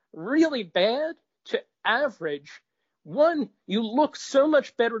really bad to average one, you look so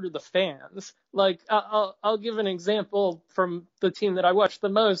much better to the fans. Like, I'll give an example from the team that I watch the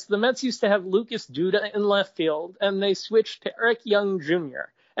most. The Mets used to have Lucas Duda in left field, and they switched to Eric Young Jr.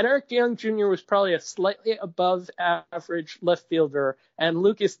 And Eric Young Jr. was probably a slightly above average left fielder, and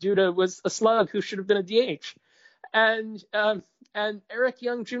Lucas Duda was a slug who should have been a DH. And Eric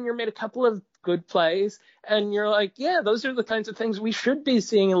Young Jr. made a couple of good plays, and you're like, yeah, those are the kinds of things we should be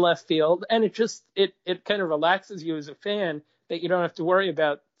seeing in left field. And it just it kind of relaxes you as a fan that you don't have to worry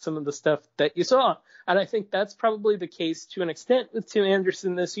about some of the stuff that you saw. And I think that's probably the case to an extent with Tim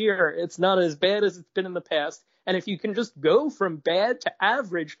Anderson this year. It's not as bad as it's been in the past. And if you can just go from bad to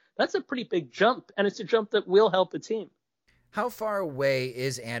average, that's a pretty big jump. And it's a jump that will help a team. How far away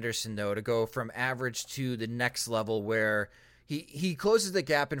is Anderson, though, to go from average to the next level where he closes the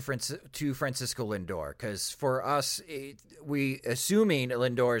gap to Francisco Lindor? Because for us, we assuming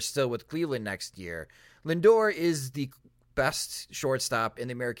Lindor is still with Cleveland next year, Lindor is the best shortstop in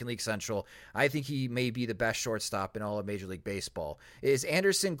the American League Central. I think he may be the best shortstop in all of Major League Baseball. Is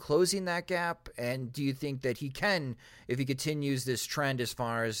Anderson closing that gap? And do you think that he can, if he continues this trend as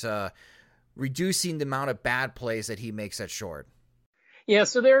far as reducing the amount of bad plays that he makes at short? Yeah,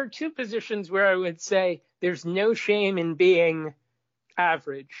 so there are two positions where I would say there's no shame in being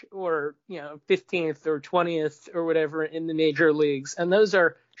average or, 15th or 20th or whatever in the major leagues. And those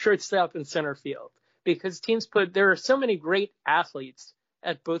are shortstop and center field, because there are so many great athletes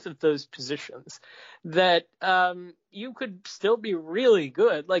at both of those positions that you could still be really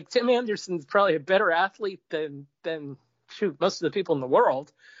good. Like Tim Anderson's probably a better athlete than most of the people in the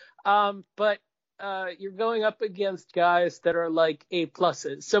world. But you're going up against guys that are like A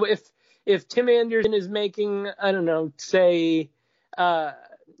pluses. So if Tim Anderson is making, I don't know, say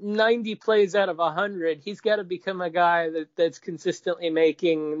 90 plays out of 100, he's got to become a guy that's consistently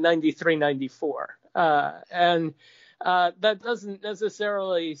making 93, 94. And that doesn't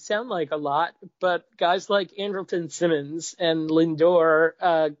necessarily sound like a lot, but guys like Andrelton Simmons and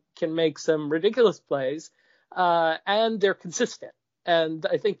Lindor can make some ridiculous plays, and they're consistent. And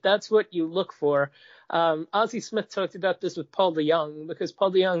I think that's what you look for. Ozzie Smith talked about this with Paul DeJong, because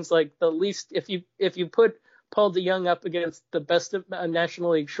Paul DeJong's like the least, if you put Paul DeJong up against the best of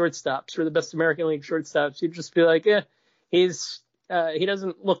National League shortstops or the best American League shortstops, you'd just be like, he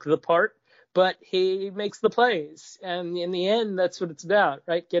doesn't look the part, but he makes the plays. And in the end, that's what it's about,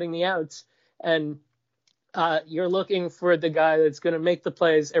 right? Getting the outs. And you're looking for the guy that's going to make the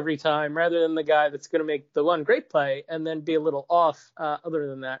plays every time, rather than the guy that's going to make the one great play and then be a little off other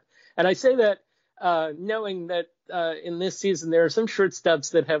than that. And I say that knowing that in this season there are some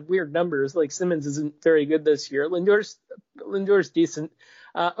shortstops that have weird numbers, like Simmons isn't very good this year. Lindor's decent.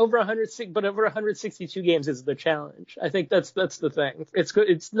 Over 162 games is the challenge. I think that's the thing. It's good.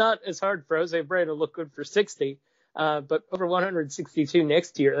 It's not as hard for Jose Abreu to look good for 60. But over 162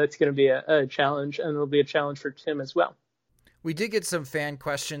 next year, that's going to be a challenge, and it'll be a challenge for Tim as well. We did get some fan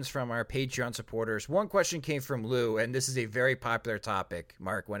questions from our Patreon supporters. One question came from Lou, and this is a very popular topic,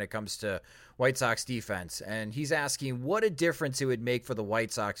 Mark, when it comes to White Sox defense. And he's asking what a difference it would make for the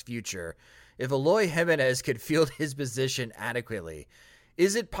White Sox future if Eloy Jimenez could field his position adequately.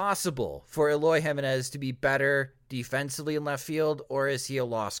 Is it possible for Eloy Jimenez to be better defensively in left field, or is he a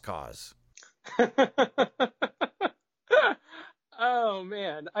lost cause? Oh,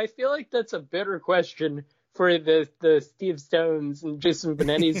 man. I feel like that's a better question for the Steve Stones and Jason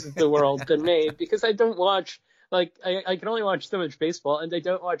Benetti's of the world than me, because I don't watch, I can only watch so much baseball, and I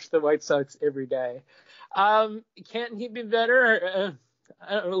don't watch the White Sox every day. Can't he be better?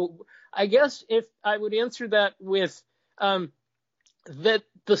 I don't know. I guess if I would answer that with that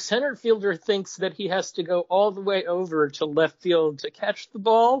the center fielder thinks that he has to go all the way over to left field to catch the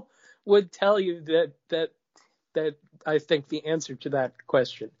ball, would tell you that I think the answer to that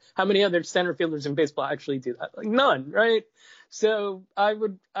question. How many other center fielders in baseball actually do that? Like none, right? So I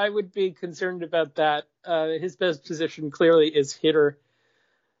would be concerned about that. His best position clearly is hitter.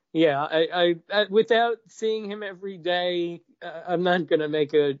 Yeah, I without seeing him every day, I'm not going to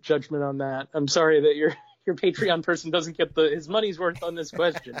make a judgment on that. I'm sorry that your Patreon person doesn't get his money's worth on this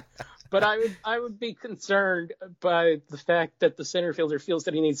question. But I would be concerned by the fact that the center fielder feels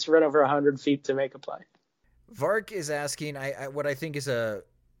that he needs to run over 100 feet to make a play. Vark is asking what I think is a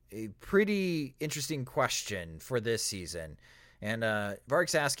pretty interesting question for this season. And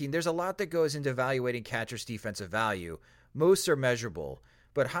Vark's asking, there's a lot that goes into evaluating catcher's defensive value. Most are measurable.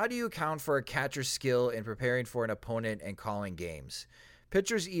 But how do you account for a catcher's skill in preparing for an opponent and calling games?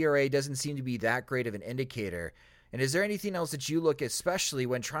 Pitcher's ERA doesn't seem to be that great of an indicator. And is there anything else that you look at, especially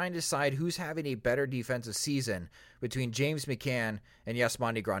when trying to decide who's having a better defensive season between James McCann and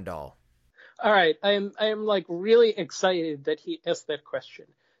Yasmani Grandal? All right, I am like really excited that he asked that question,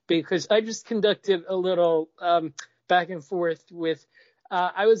 because I just conducted a little back and forth with.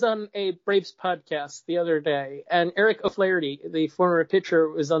 I was on a Braves podcast the other day, and Eric O'Flaherty, the former pitcher,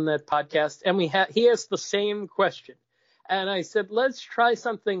 was on that podcast, and he asked the same question, and I said, let's try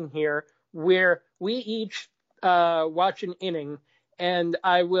something here where we each watch an inning. And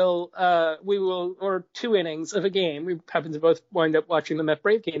we will, or 2 innings of a game. We happen to both wind up watching the Met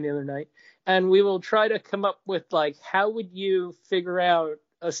Brave game the other night. And we will try to come up with, like, how would you figure out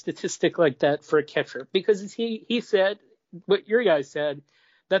a statistic like that for a catcher? Because as he said, what your guy said,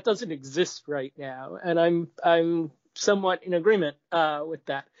 that doesn't exist right now. And I'm somewhat in agreement with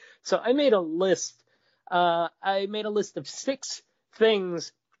that. So I made a list. I made a list of 6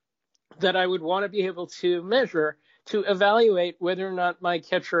 things that I would want to be able to measure to evaluate whether or not my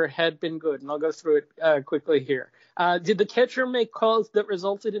catcher had been good. And I'll go through it quickly here. Did the catcher make calls that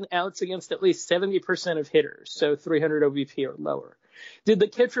resulted in outs against at least 70% of hitters, so 300 OBP or lower? Did the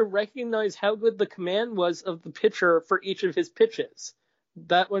catcher recognize how good the command was of the pitcher for each of his pitches?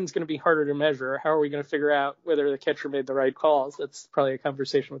 That one's going to be harder to measure. How are we going to figure out whether the catcher made the right calls? That's probably a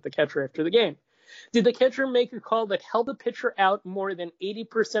conversation with the catcher after the game. Did the catcher make a call that held the pitcher out more than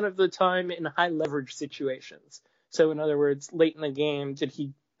 80% of the time in high leverage situations? So in other words, late in the game, did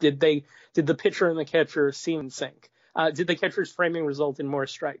the pitcher and the catcher seem in sync? Did the catcher's framing result in more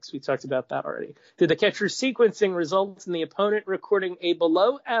strikes? We talked about that already. Did the catcher's sequencing result in the opponent recording a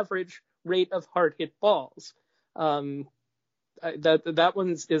below average rate of hard hit balls? That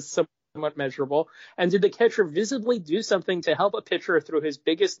one is somewhat measurable. And did the catcher visibly do something to help a pitcher through his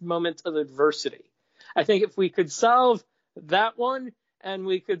biggest moment of adversity? I think if we could solve that one, and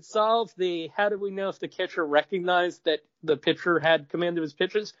we could solve how do we know if the catcher recognized that the pitcher had command of his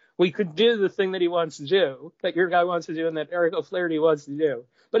pitches, we could do the thing that he wants to do, that your guy wants to do, and that Eric O'Flaherty wants to do.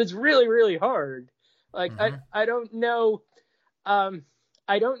 But it's really, really hard. Like, I don't know.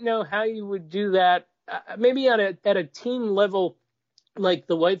 I don't know how you would do that. Maybe at a team level, like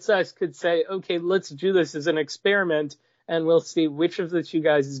the White Sox could say, okay, let's do this as an experiment, and we'll see which of the 2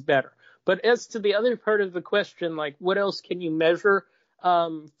 guys is better. But as to the other part of the question, like what else can you measure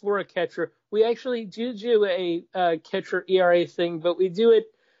for a catcher? We actually do a catcher ERA thing, but we do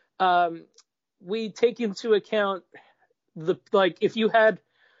it. We take into account if you had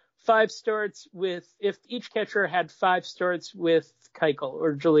 5 starts if each catcher had 5 starts with Keuchel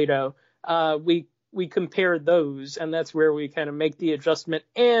or Giolito, we compare those, and that's where we kind of make the adjustment,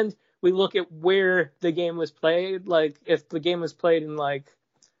 and we look at where the game was played. Like if the game was played in like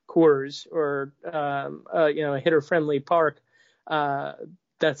Coors or a hitter-friendly park.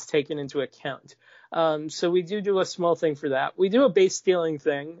 That's taken into account. So we do a small thing for that. We do a base stealing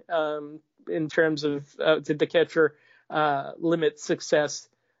thing in terms of did the catcher limit success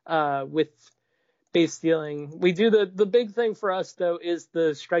with base stealing. We do the big thing for us, though, is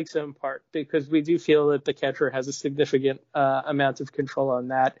the strike zone part, because we do feel that the catcher has a significant amount of control on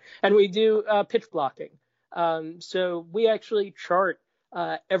that. And we do pitch blocking. So we actually chart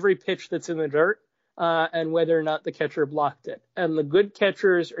every pitch that's in the dirt. And whether or not the catcher blocked it. And the good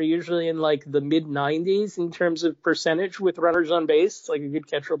catchers are usually in like the mid 90s in terms of percentage with runners on base. Like a good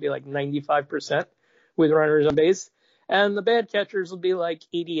catcher will be like 95% with runners on base. And the bad catchers will be like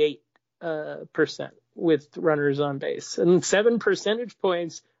 88% with runners on base. And 7 percentage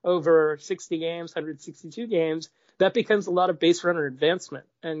points over 60 games, 162 games, that becomes a lot of base runner advancement.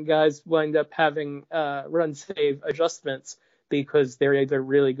 And guys wind up having run save adjustments, because they're either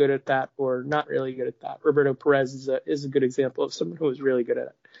really good at that or not really good at that. Roberto Perez is a good example of someone who was really good at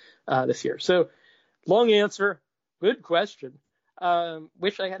it this year. So long answer, good question.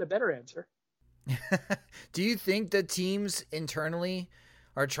 Wish I had a better answer. Do you think that teams internally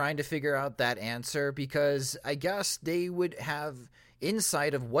are trying to figure out that answer? Because I guess they would have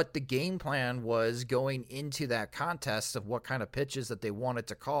insight of what the game plan was going into that contest, of what kind of pitches that they wanted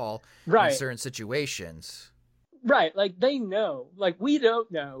to call in certain situations. Right, like they know, like we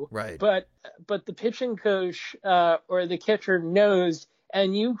don't know, right? But the pitching coach or the catcher knows,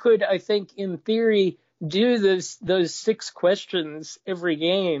 and you could, I think, in theory, do those 6 questions every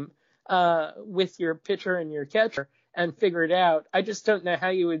game with your pitcher and your catcher and figure it out. I just don't know how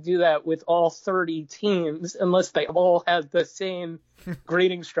you would do that with all 30 teams unless they all had the same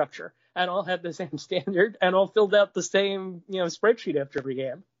grading structure and all had the same standard and all filled out the same spreadsheet after every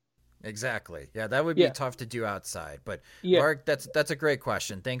game. Exactly. Yeah, that would be tough to do outside. But Mark, that's a great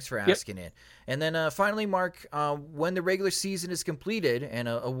question. Thanks for asking it. And then finally, Mark, when the regular season is completed and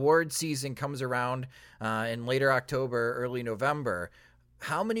a award season comes around in later October, early November,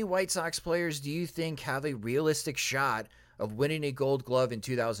 how many White Sox players do you think have a realistic shot of winning a Gold Glove in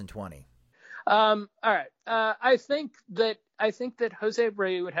 2020? All right. I think that Jose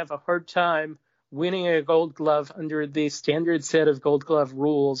Abreu would have a hard time winning a Gold Glove under the standard set of Gold Glove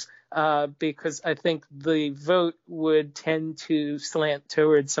rules, because I think the vote would tend to slant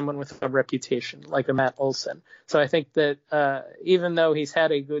towards someone with a reputation like a Matt Olson. So I think that even though he's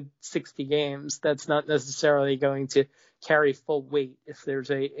had a good 60 games, that's not necessarily going to carry full weight if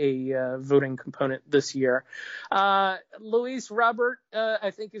there's a voting component this year. Luis Robert,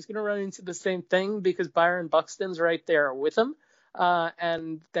 I think, is going to run into the same thing because Byron Buxton's right there with him.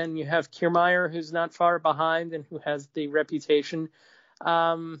 And then you have Kiermaier, who's not far behind and who has the reputation.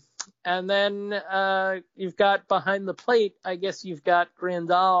 And then you've got behind the plate, I guess you've got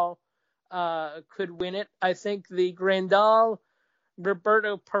Grandal could win it. I think the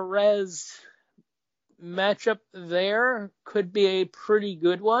Grandal-Roberto Perez matchup there could be a pretty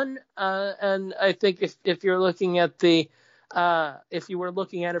good one. And I think if you're looking at if you were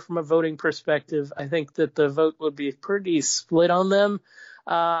looking at it from a voting perspective, I think that the vote would be pretty split on them.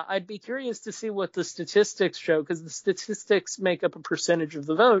 I'd be curious to see what the statistics show, because the statistics make up a percentage of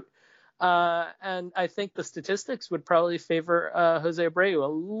the vote. And I think the statistics would probably favor Jose Abreu a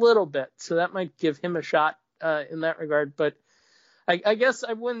little bit. So that might give him a shot in that regard. But I guess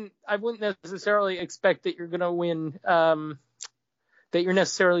I wouldn't necessarily expect that you're going to win, that you're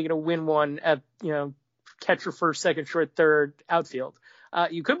necessarily going to win one at, catcher first, second, short, third, outfield.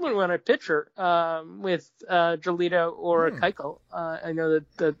 You could win one at pitcher with Giolito or Keuchel. I know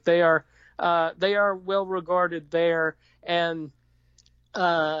that they are well regarded there, and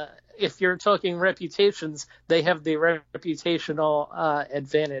if you're talking reputations, they have the reputational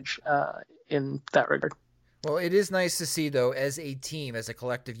advantage in that regard. Well, it is nice to see, though, as a team, as a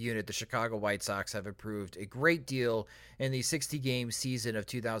collective unit, the Chicago White Sox have improved a great deal in the 60-game season of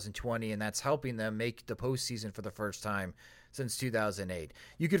 2020, and that's helping them make the postseason for the first time since 2008.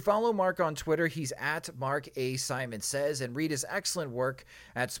 You can follow Mark on Twitter. He's at Mark A. Simon Says, and read his excellent work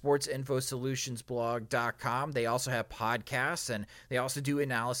at sportsinfosolutionsblog.com. They also have podcasts, and they also do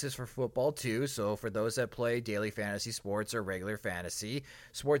analysis for football too. So for those that play daily fantasy sports or regular fantasy,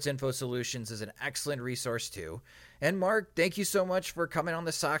 Sports Info Solutions is an excellent resource too. And Mark, thank you so much for coming on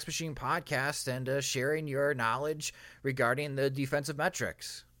the Sox Machine podcast and sharing your knowledge regarding the defensive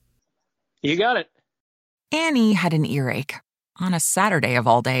metrics. You got it. Annie had an earache on a Saturday of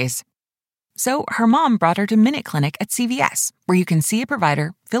all days. So her mom brought her to Minute Clinic at CVS, where you can see a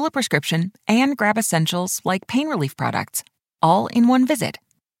provider, fill a prescription, and grab essentials like pain relief products, all in one visit.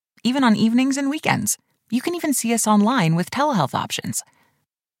 Even on evenings and weekends. You can even see us online with telehealth options.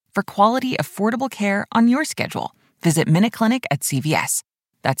 For quality, affordable care on your schedule, visit Minute Clinic at CVS.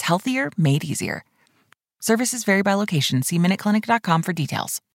 That's healthier made easier. Services vary by location. See MinuteClinic.com for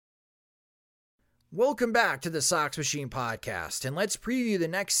details. Welcome back to the Sox Machine podcast, and let's preview the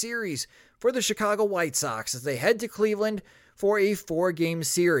next series for the Chicago White Sox as they head to Cleveland for a 4-game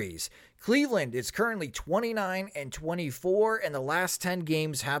series. Cleveland is currently 29-24, and the last 10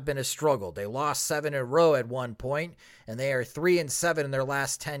 games have been a struggle. They lost 7 in a row at one point, and they are 3-7 in their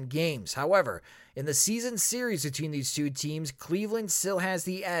last 10 games. However, in the season series between these two teams, Cleveland still has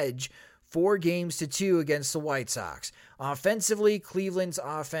the edge, 4-2 against the White Sox. Offensively, Cleveland's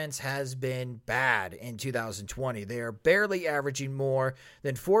offense has been bad in 2020. They are barely averaging more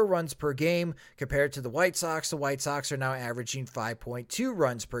than 4 runs per game compared to the White Sox. The White Sox are now averaging 5.2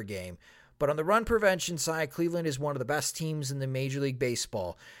 runs per game. But on the run prevention side, Cleveland is one of the best teams in the Major League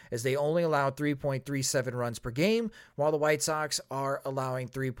Baseball, as they only allow 3.37 runs per game, while the White Sox are allowing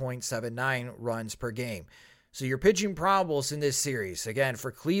 3.79 runs per game. So your pitching problems in this series. Again,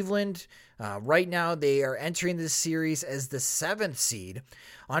 for Cleveland, right now they are entering this series as the 7th seed.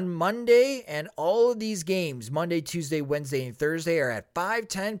 On Monday, and all of these games, Monday, Tuesday, Wednesday, and Thursday, are at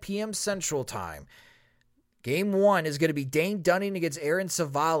 5:10 p.m. Central Time. Game 1 is going to be Dane Dunning against Aaron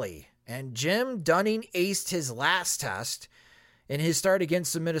Savali. And Jim Dunning aced his last test in his start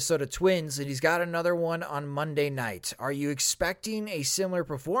against the Minnesota Twins, and he's got another one on Monday night. Are you expecting a similar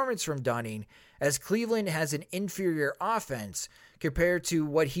performance from Dunning, as Cleveland has an inferior offense compared to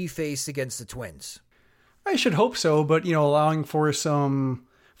what he faced against the Twins? I should hope so, but, allowing for some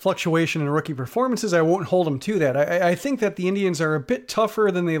fluctuation in rookie performances, I won't hold him to that. I think that the Indians are a bit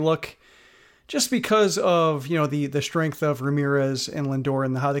tougher than they look just because of, the strength of Ramirez and Lindor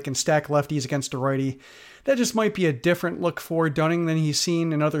and how they can stack lefties against a righty. That just might be a different look for Dunning than he's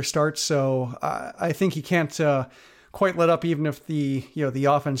seen in other starts, so I think he can't quite let up, even if the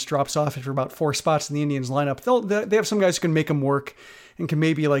offense drops off after about 4 spots in the Indians lineup. They have some guys who can make him work and can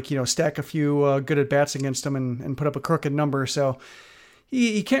maybe stack a few good at bats against him and put up a crooked number. So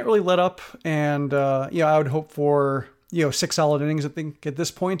he can't really let up. And I would hope for 6 solid innings, I think, at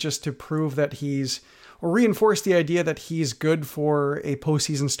this point, just to prove that or reinforce the idea that he's good for a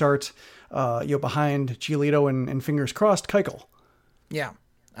postseason start, behind Giolito and fingers crossed, Keuchel. Yeah,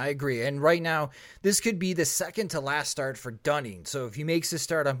 I agree. And right now, this could be the second to last start for Dunning. So if he makes his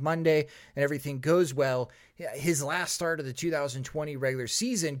start on Monday and everything goes well, his last start of the 2020 regular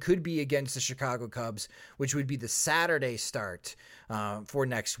season could be against the Chicago Cubs, which would be the Saturday start for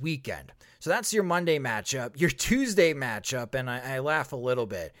next weekend. So that's your Monday matchup. Your Tuesday matchup, and I laugh a little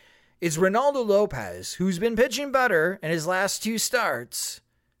bit, is Ronaldo Lopez, who's been pitching better in his last 2 starts,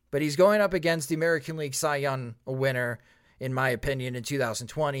 but he's going up against the American League Cy Young winner, in my opinion, in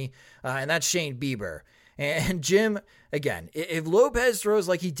 2020, and that's Shane Bieber. And Jim, again, if Lopez throws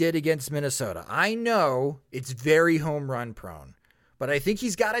like he did against Minnesota, I know it's very home run prone, but I think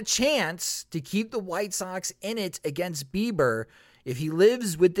he's got a chance to keep the White Sox in it against Bieber if he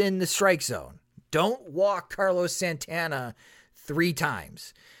lives within the strike zone. Don't walk Carlos Santana 3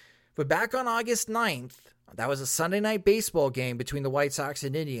 times. But back on August 9th, that was a Sunday night baseball game between the White Sox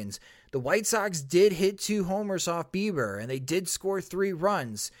and Indians. The White Sox did hit 2 homers off Bieber, and they did score 3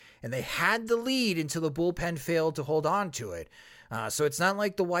 runs, and they had the lead until the bullpen failed to hold on to it. So it's not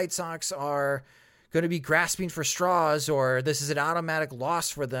like the White Sox are going to be grasping for straws, or this is an automatic loss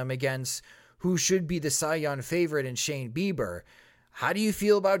for them against who should be the Cy Young favorite in Shane Bieber. How do you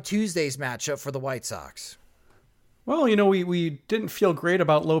feel about Tuesday's matchup for the White Sox? Well, we didn't feel great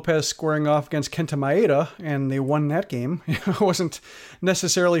about Lopez squaring off against Kenta Maeda, and they won that game. It wasn't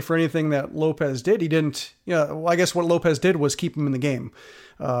necessarily for anything that Lopez did. He didn't, I guess what Lopez did was keep him in the game.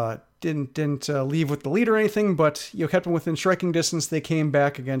 Didn't leave with the lead or anything, but kept him within striking distance. They came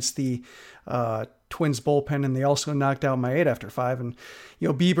back against the Twins bullpen, and they also knocked out Maeda after 5. And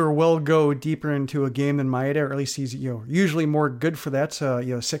Bieber will go deeper into a game than Maeda, or at least he's usually more good for that.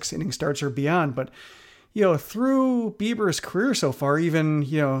 6 inning starts or beyond, but. Through Bieber's career so far, even,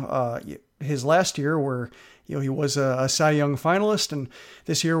 his last year where, he was a Cy Young finalist, and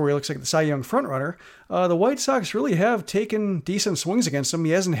this year where he looks like the Cy Young frontrunner, the White Sox really have taken decent swings against him.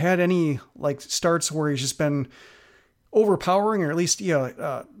 He hasn't had any, starts where he's just been overpowering, or at least,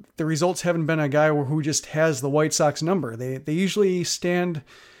 the results haven't been a guy who just has the White Sox number. They usually stand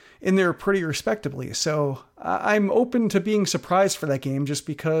in there pretty respectably. So I'm open to being surprised for that game, just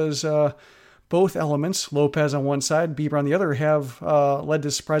because, both elements, Lopez on one side, Bieber on the other, have led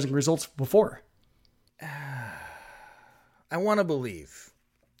to surprising results before. I want to believe.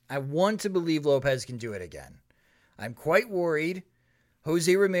 I want to believe Lopez can do it again. I'm quite worried.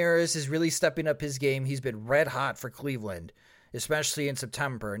 Jose Ramirez is really stepping up his game. He's been red hot for Cleveland, especially in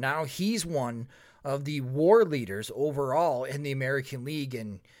September. Now he's one of the WAR leaders overall in the American League,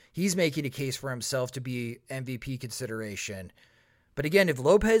 and he's making a case for himself to be MVP consideration. But again, if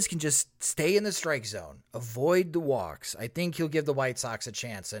Lopez can just stay in the strike zone, avoid the walks, I think he'll give the White Sox a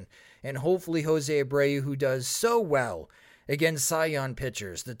chance. And hopefully Jose Abreu, who does so well against Cy Young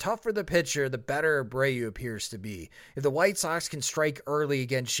pitchers, the tougher the pitcher, the better Abreu appears to be. If the White Sox can strike early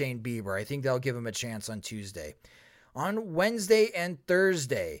against Shane Bieber, I think they'll give him a chance on Tuesday. On Wednesday and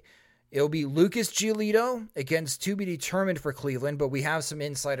Thursday, it'll be Lucas Giolito against to be determined for Cleveland, but we have some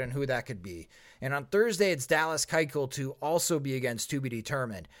insight on who that could be. And on Thursday, it's Dallas Keuchel to also be against to be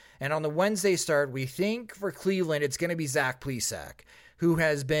determined. And on the Wednesday start, we think for Cleveland, it's going to be Zach Plesac, who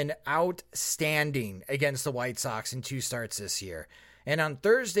has been outstanding against the White Sox in 2 starts this year. And on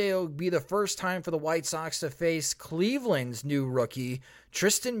Thursday, it'll be the first time for the White Sox to face Cleveland's new rookie,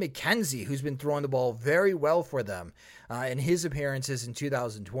 Tristan McKenzie, who's been throwing the ball very well for them in his appearances in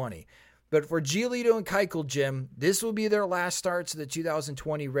 2020. But for Giolito and Keuchel, Jim, this will be their last starts of the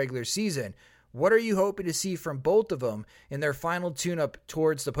 2020 regular season. What are you hoping to see from both of them in their final tune-up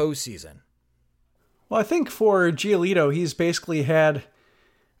towards the postseason? Well, I think for Giolito, he's basically had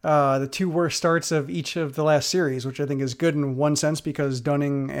the 2 worst starts of each of the last series, which I think is good in one sense because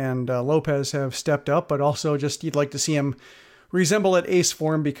Dunning and Lopez have stepped up, but also just you'd like to see him resemble that ace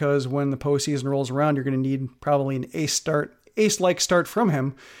form, because when the postseason rolls around, you're going to need probably an ace-like start from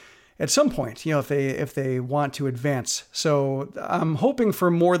him at some point, if they want to advance. So I'm hoping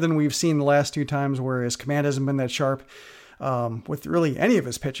for more than we've seen the last 2 times where his command hasn't been that sharp with really any of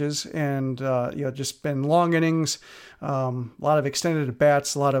his pitches, and just been long innings, a lot of extended at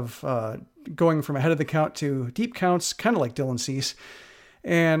bats, a lot of going from ahead of the count to deep counts, kind of like Dylan Cease,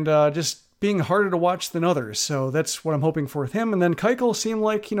 and just being harder to watch than others. So that's what I'm hoping for with him. And then Keuchel seemed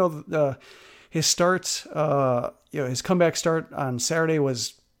like his start, his comeback start on Saturday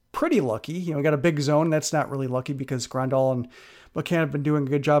was pretty lucky. He got a big zone. That's not really lucky because Grandal and McCann have been doing a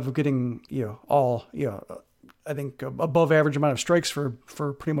good job of getting, I think above average amount of strikes for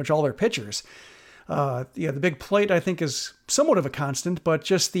pretty much all their pitchers. The big plate I think is somewhat of a constant, but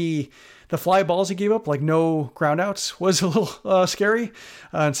just the fly balls he gave up, like no groundouts, was a little scary.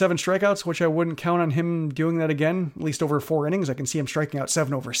 And 7 strikeouts, which I wouldn't count on him doing that again, at least over 4 innings. I can see him striking out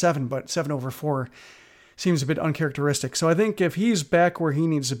 7 over 7, but 7 over 4 seems a bit uncharacteristic. So I think if he's back where he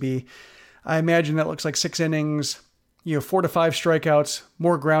needs to be, I imagine that looks like 6 innings, 4 to 5 strikeouts,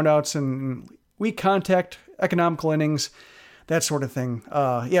 more groundouts, and weak contact, economical innings, that sort of thing.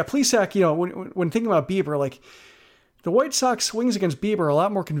 Plesac, when thinking about Bieber, like the White Sox swings against Bieber are a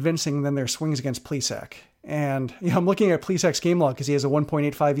lot more convincing than their swings against Plesac. And I'm looking at Plesac's game log because he has a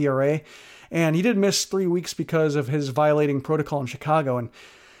 1.85 ERA, and he did miss 3 weeks because of his violating protocol in Chicago. And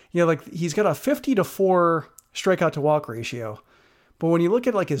he's got a 50-4 strikeout to walk ratio. But when you look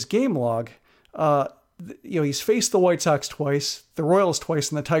at like his game log, he's faced the White Sox twice, the Royals twice,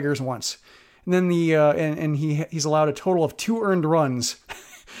 and the Tigers once. And then he's allowed a total of 2 earned runs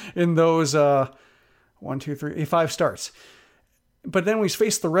in those 5 starts. But then when he's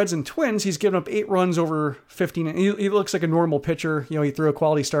faced the Reds and Twins, he's given up 8 runs over 15. He looks like a normal pitcher. He threw a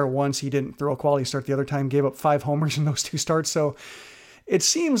quality start once. He didn't throw a quality start the other time. Gave up 5 homers in those 2 starts. So it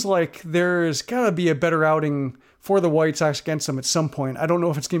seems like there's got to be a better outing for the White Sox against them at some point. I don't know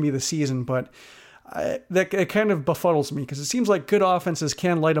if it's going to be the season, but it kind of befuddles me because it seems like good offenses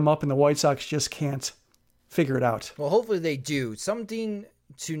can light them up and the White Sox just can't figure it out. Well, hopefully they do. Something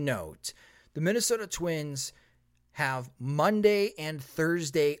to note, the Minnesota Twins have Monday and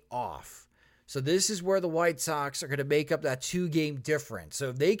Thursday off. So this is where the White Sox are going to make up that 2-game difference. So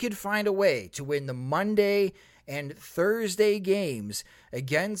if they could find a way to win the Monday and Thursday games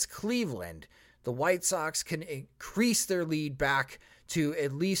against Cleveland, the White Sox can increase their lead back to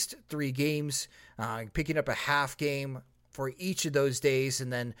at least 3 games, picking up a half game for each of those days.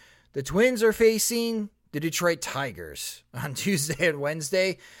 And then the Twins are facing the Detroit Tigers on Tuesday and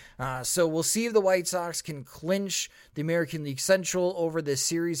Wednesday. So we'll see if the White Sox can clinch the American League Central over this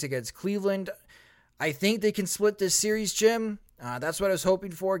series against Cleveland. I think they can split this series, Jim. That's what I was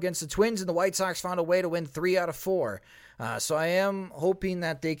hoping for against the Twins, and the White Sox found a way to win 3 out of 4. So I am hoping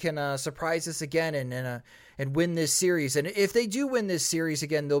that they can surprise us again and win this series. And if they do win this series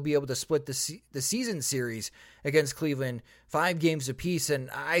again, they'll be able to split the season series against Cleveland 5 games apiece. And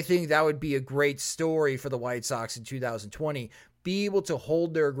I think that would be a great story for the White Sox in 2020. Be able to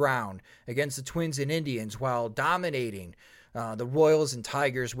hold their ground against the Twins and Indians while dominating the Royals and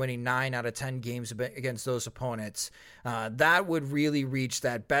Tigers, winning 9 out of 10 games against those opponents. That would really reach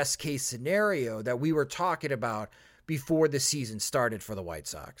that best case scenario that we were talking about before the season started for the White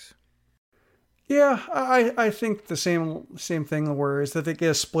Sox. Yeah, I think the same thing, whereas that they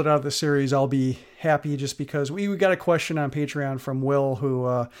get split out of the series, I'll be happy just because we got a question on Patreon from Will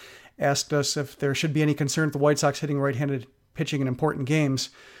who asked us if there should be any concern with the White Sox hitting right-handed pitching in important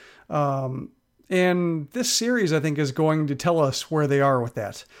games. And this series, I think, is going to tell us where they are with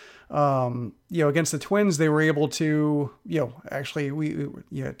that. Against the Twins, they were able to,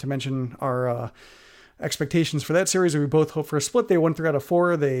 to mention our expectations for that series, we both hope for a split. They won 3 out of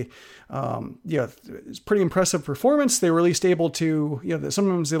 4. They, it's pretty impressive performance. They were at least able to,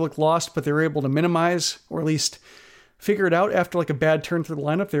 sometimes they look lost, but they were able to minimize or at least figure it out after like a bad turn through the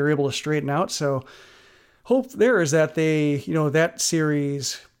lineup. They were able to straighten out. So hope there is that they, that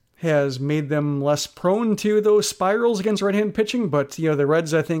series has made them less prone to those spirals against right-handed pitching. But, the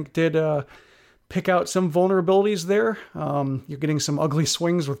Reds, I think, did pick out some vulnerabilities there. You're getting some ugly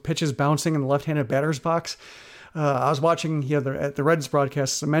swings with pitches bouncing in the left-handed batter's box. I was watching the Reds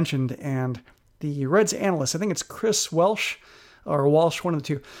broadcast, as I mentioned, and the Reds analyst, I think it's Chris Welsh, or Walsh, one of the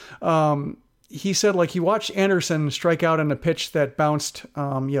two, he said he watched Anderson strike out on a pitch that bounced,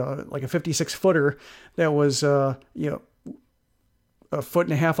 like a 56-footer that was, a 1.5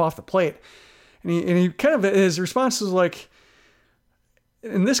 feet off the plate. And he kind of, his response was like,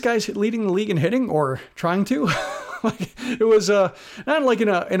 and this guy's leading the league in hitting or trying to. It was not like in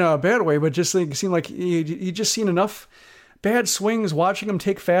a bad way, but just it seemed like you just seen enough bad swings watching him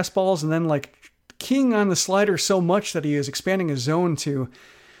take fastballs and then keying on the slider so much that he is expanding his zone to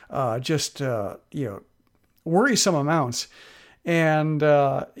worrisome amounts. And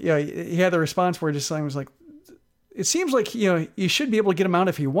he had the response where just was like, it seems like, you should be able to get him out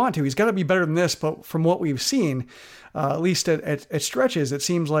if you want to. He's got to be better than this, but from what we've seen, at least at stretches, it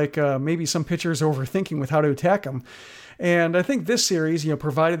seems like maybe some pitchers are overthinking with how to attack him. And I think this series,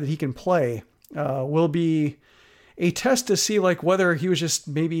 provided that he can play, will be a test to see whether he was just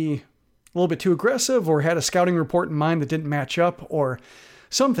maybe a little bit too aggressive or had a scouting report in mind that didn't match up or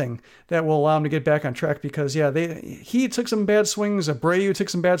something that will allow him to get back on track. Because, he took some bad swings. Abreu took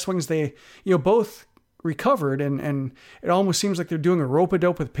some bad swings. They, both recovered, and it almost seems like they're doing a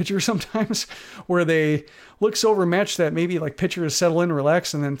rope-a-dope with pitchers sometimes, where they look so overmatched that maybe like pitchers settle in,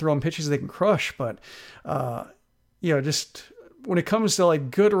 relax, and then throw them pitches they can crush. But just when it comes to like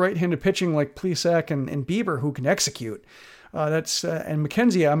good right-handed pitching like Plesac and Bieber who can execute, and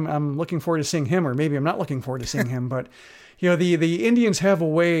McKenzie, I'm looking forward to seeing him, or maybe I'm not looking forward to seeing him. But the Indians have a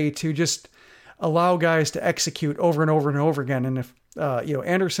way to just allow guys to execute over and over and over again. And if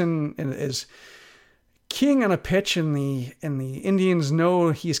Anderson is king on a pitch, and the Indians know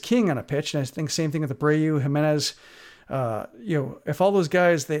he's king on a pitch, and I think same thing with Abreu, Jimenez. If all those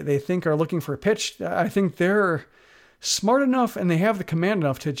guys they think are looking for a pitch, I think they're smart enough and they have the command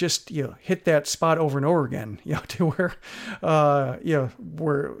enough to just hit that spot over and over again. To where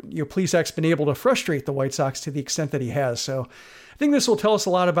Plesac's been able to frustrate the White Sox to the extent that he has. So I think this will tell us a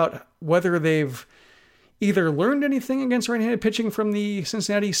lot about whether they've either learned anything against right-handed pitching from the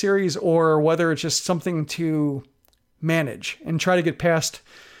Cincinnati series, or whether it's just something to manage and try to get past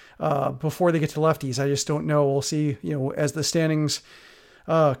before they get to lefties. I just don't know. We'll see, as the standings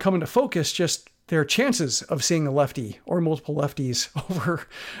come into focus, just their chances of seeing a lefty or multiple lefties over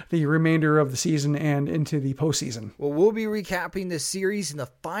the remainder of the season and into the postseason. Well, we'll be recapping this series in the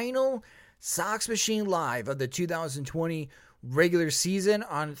final Sox Machine Live of the 2020 regular season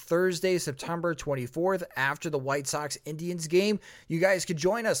on Thursday, September 24th, after the White Sox Indians game. You guys can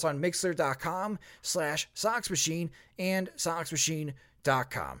join us on Mixler.com/SoxMachine and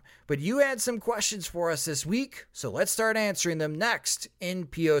SoxMachine.com. But you had some questions for us this week, so let's start answering them next in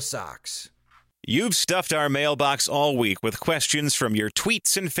P.O. Sox. You've stuffed our mailbox all week with questions from your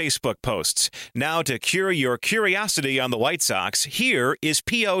tweets and Facebook posts. Now, to cure your curiosity on the White Sox, here is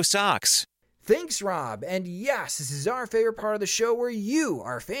P.O. Sox. Thanks, Rob. And yes, this is our favorite part of the show where you,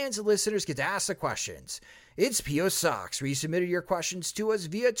 our fans and listeners, get to ask the questions. It's P.O. Sox, where you submitted your questions to us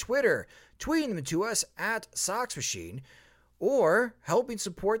via Twitter, tweeting them to us at SoxMachine, or helping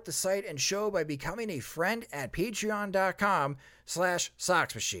support the site and show by becoming a friend at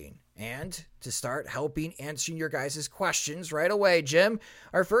patreon.com/SoxMachine. And to start helping answering your guys' questions right away, Jim,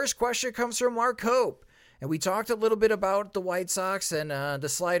 our first question comes from Mark Hope. And we talked a little bit about the White Sox and the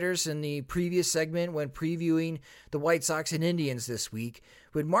sliders in the previous segment when previewing the White Sox and Indians this week.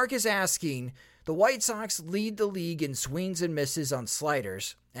 But Mark is asking, the White Sox lead the league in swings and misses on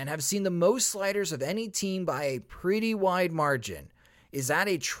sliders and have seen the most sliders of any team by a pretty wide margin. Is that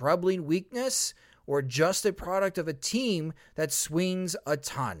a troubling weakness or just a product of a team that swings a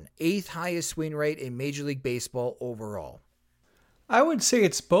ton? 8th highest swing rate in Major League Baseball overall. I would say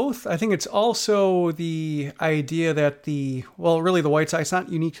it's both. I think it's also the idea that the White Sox, it's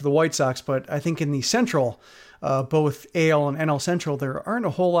not unique to the White Sox, but I think in the Central, both AL and NL Central, there aren't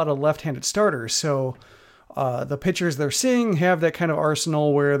a whole lot of left-handed starters. So the pitchers they're seeing have that kind of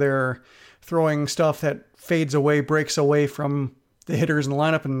arsenal where they're throwing stuff that fades away, breaks away from the hitters in the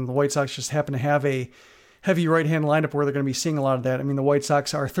lineup, and the White Sox just happen to have a heavy right-hand lineup where they're going to be seeing a lot of that. I mean, the White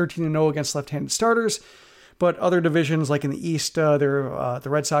Sox are 13-0 against left-handed starters, but other divisions, like in the East, the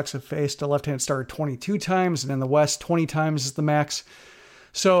Red Sox have faced a left-handed starter 22 times, and in the West, 20 times is the max.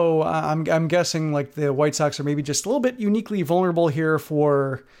 So I'm guessing like the White Sox are maybe just a little bit uniquely vulnerable here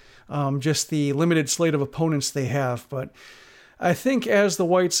for just the limited slate of opponents they have. But I think as the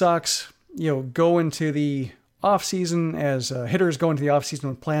White Sox, go into the offseason, as hitters go into the offseason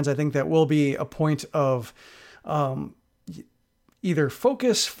with plans, I think that will be a point of either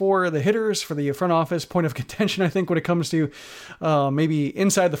focus for the hitters, for the front office, point of contention, I think, when it comes to maybe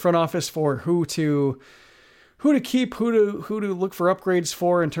inside the front office for who to keep, who to look for upgrades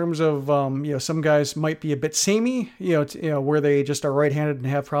for in terms of, some guys might be a bit samey, where they just are right-handed and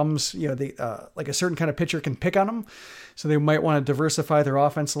have problems, like a certain kind of pitcher can pick on them. So they might want to diversify their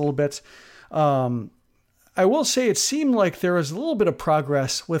offense a little bit. I will say it seemed like there was a little bit of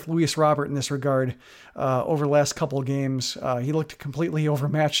progress with Luis Robert in this regard over the last couple of games. He looked completely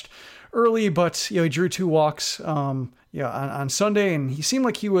overmatched early, but he drew 2 walks on Sunday, and he seemed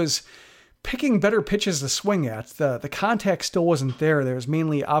like he was picking better pitches to swing at. The contact still wasn't there. There was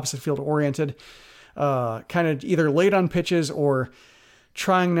mainly opposite field oriented, kind of either late on pitches or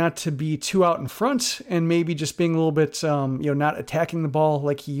trying not to be too out in front, and maybe just being a little bit not attacking the ball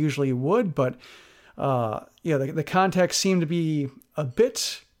like he usually would, but the contact seemed to be a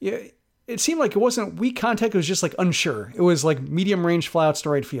bit, it seemed like it wasn't weak contact. It was just like unsure. It was like medium range flyouts to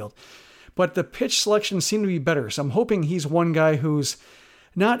right field, but the pitch selection seemed to be better. So I'm hoping he's one guy who's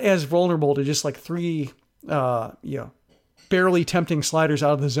not as vulnerable to just like 3, barely tempting sliders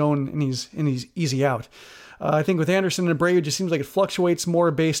out of the zone and he's easy out. I think with Anderson and Abreu, it just seems like it fluctuates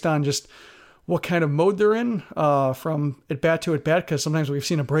more based on just what kind of mode they're in from at bat to at bat, because sometimes we've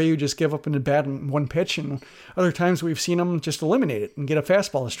seen Abreu just give up an at bat in one pitch, and other times we've seen him just eliminate it and get a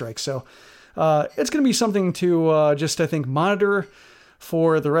fastball to strike. So it's going to be something to just, I think, monitor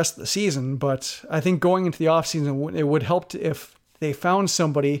for the rest of the season. But I think going into the offseason, it would help if they found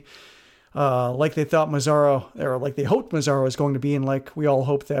somebody like they thought Mazara, or like they hoped Mazara was going to be, and like we all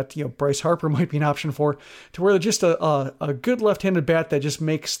hope that Bryce Harper might be an option for, to where they're just a good left-handed bat that just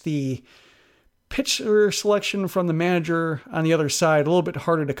makes the pitcher selection from the manager on the other side a little bit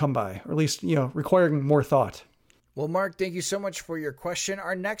harder to come by, or at least requiring more thought. Well, Mark, thank you so much for your question.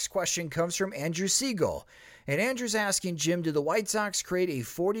 Our next question comes from Andrew Siegel. And Andrew's asking, Jim, did the White Sox create a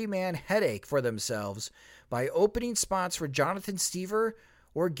 40-man headache for themselves by opening spots for Jonathan Stever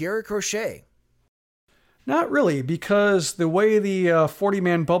or Garrett Crochet? Not really, because the way the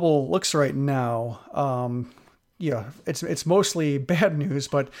 40-man bubble looks right now, it's mostly bad news,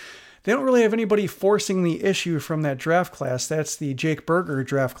 but they don't really have anybody forcing the issue from that draft class. That's the Jake Burger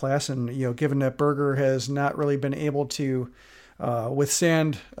draft class, and given that Burger has not really been able to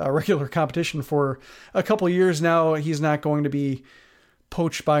withstand regular competition for a couple of years now, he's not going to be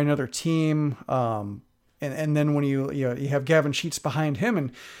poached by another team. And then when you have Gavin Sheets behind him,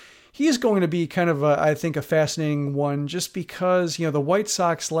 and he's going to be kind of I think a fascinating one, just because the White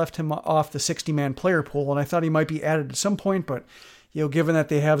Sox left him off the 60-man player pool, and I thought he might be added at some point, but given that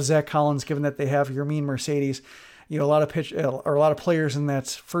they have Zach Collins, given that they have Yermin Mercedes, a lot of players in that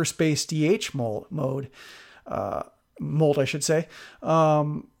first base DH mold, I should say.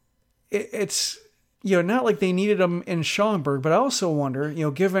 It's not like they needed him in Schaumburg, but I also wonder,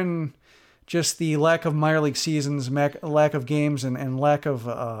 given just the lack of minor league seasons, lack of games, and lack of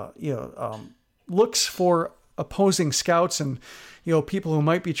looks for opposing scouts and people who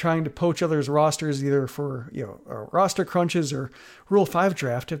might be trying to poach others' rosters, either for roster crunches or Rule 5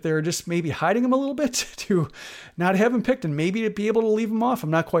 draft, if they're just maybe hiding him a little bit to not have him picked and maybe to be able to leave him off.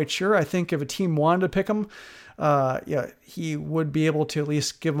 I'm not quite sure. I think if a team wanted to pick him, he would be able to at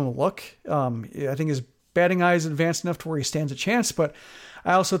least give him a look. I think his batting eye is advanced enough to where he stands a chance, but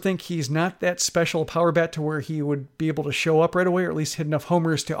I also think he's not that special power bat to where he would be able to show up right away, or at least hit enough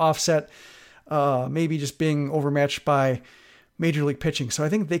homers to offset maybe just being overmatched by major league pitching. So I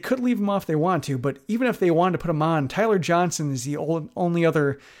think they could leave him off if they want to, but even if they wanted to put him on, Tyler Johnson is the only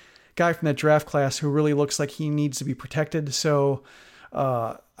other guy from that draft class who really looks like he needs to be protected. So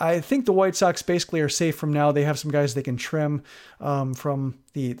I think the White Sox basically are safe from now. They have some guys they can trim from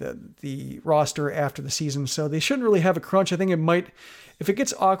the roster after the season, so they shouldn't really have a crunch. I think it might, if it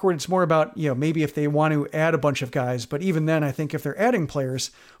gets awkward, it's more about maybe if they want to add a bunch of guys. But even then, I think if they're adding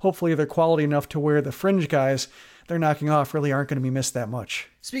players, hopefully they're quality enough to where the fringe guys they're knocking off really aren't going to be missed that much.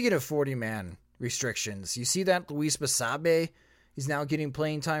 Speaking of 40-man restrictions, you see that Luis Basabe is now getting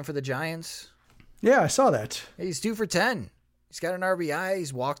playing time for the Giants? Yeah, I saw that. He's 2 for 10. He's got an RBI.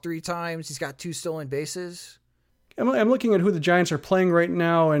 He's walked 3 times. He's got 2 stolen bases. I'm looking at who the Giants are playing right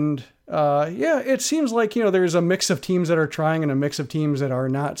now, and it seems like there's a mix of teams that are trying and a mix of teams that are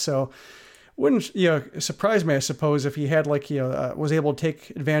not. So wouldn't surprise me, I suppose, if he had was able to take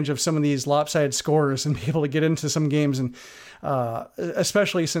advantage of some of these lopsided scores and be able to get into some games, and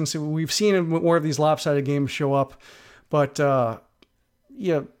especially since we've seen more of these lopsided games show up. But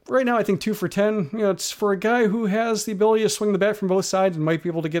right now I think 2 for 10. It's for a guy who has the ability to swing the bat from both sides and might be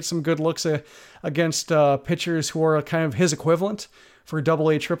able to get some good looks against pitchers who are kind of his equivalent for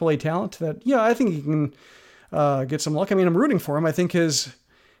AA, AAA talent. That I think he can get some luck. I mean, I'm rooting for him. I think his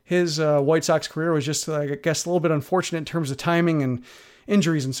White Sox career was just, I guess, a little bit unfortunate in terms of timing and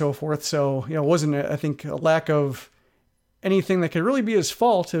injuries and so forth. So, it wasn't, I think, a lack of anything that could really be his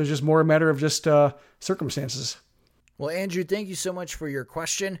fault. It was just more a matter of just circumstances. Well, Andrew, thank you so much for your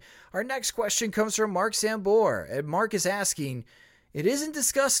question. Our next question comes from Mark Sambor. And Mark is asking, it isn't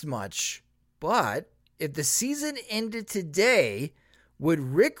discussed much, but if the season ended today, would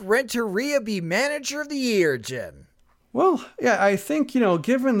Rick Renteria be manager of the year, Jim? Well, yeah, I think,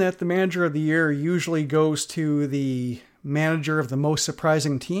 given that the manager of the year usually goes to the manager of the most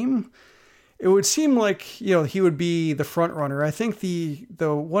surprising team, it would seem like, he would be the front runner. I think the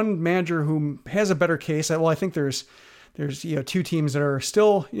one manager who has a better case, I think there's 2 teams that are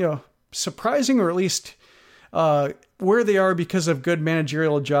still, surprising, or at least where they are because of good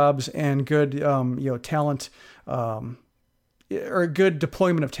managerial jobs and good, talent, or good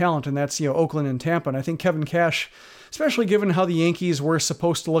deployment of talent. And that's, Oakland and Tampa. And I think Kevin Cash, especially given how the Yankees were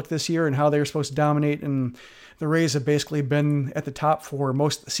supposed to look this year and how they were supposed to dominate, and the Rays have basically been at the top for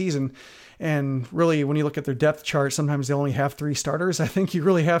most of the season. And really, when you look at their depth chart, sometimes they only have 3 starters. I think you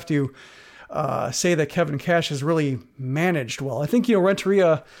really have to say that Kevin Cash is really managed well. I think,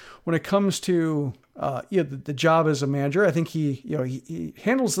 Renteria, when it comes to the job as a manager, I think he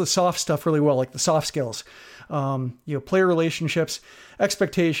handles the soft stuff really well, like the soft skills, player relationships,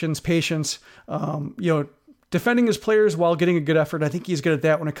 expectations, patience, defending his players while getting a good effort. I think he's good at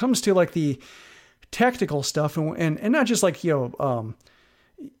that. When it comes to like the tactical stuff and not just like, the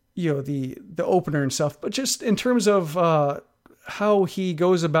opener and stuff, but just in terms of how he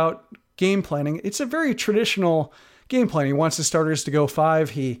goes about game planning, it's a very traditional game plan. He wants his starters to go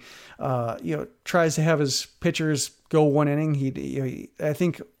 5. He, tries to have his pitchers go 1 inning. I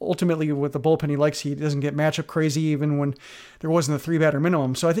think ultimately with the bullpen he doesn't get matchup crazy even when there wasn't a 3-batter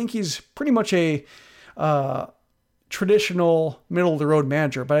minimum. So I think he's pretty much a traditional middle of the road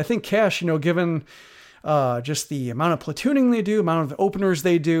manager. But I think Cash, given just the amount of platooning they do, amount of the openers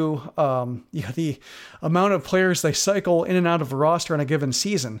they do, the amount of players they cycle in and out of the roster on a given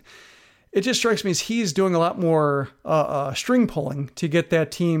season, it just strikes me as he's doing a lot more string pulling to get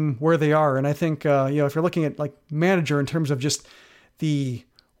that team where they are. And I think, if you're looking at like manager in terms of just the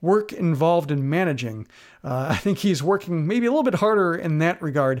work involved in managing, I think he's working maybe a little bit harder in that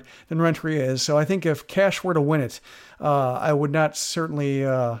regard than Renteria is. So I think if Cash were to win it, I would not certainly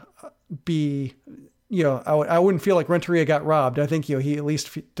be, I wouldn't feel like Renteria got robbed. I think, he at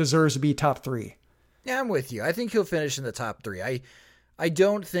least deserves to be top 3. Yeah, I'm with you. I think he'll finish in the top 3. I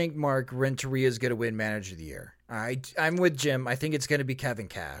don't think Mark Renteria is going to win Manager of the Year. I'm with Jim. I think it's going to be Kevin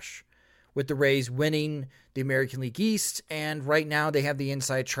Cash, with the Rays winning the American League East, and right now they have the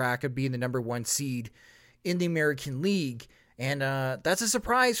inside track of being the number 1 seed in the American League, and that's a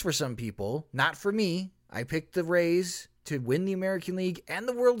surprise for some people, not for me. I picked the Rays to win the American League and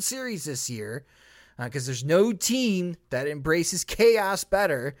the World Series this year, because there's no team that embraces chaos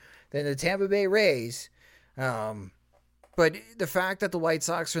better than the Tampa Bay Rays. But the fact that the White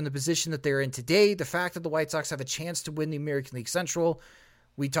Sox are in the position that they're in today, the fact that the White Sox have a chance to win the American League Central,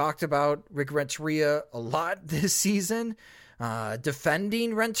 we talked about Rick Renteria a lot this season,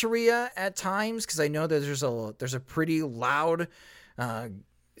 defending Renteria at times, because I know that there's a pretty loud,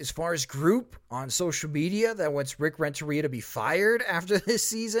 as far as group on social media, that wants Rick Renteria to be fired after this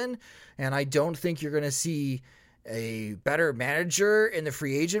season, and I don't think you're going to see a better manager in the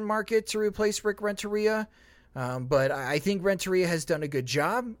free agent market to replace Rick Renteria. But I think Renteria has done a good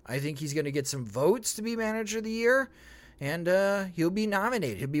job. I think he's going to get some votes to be Manager of the Year, and he'll be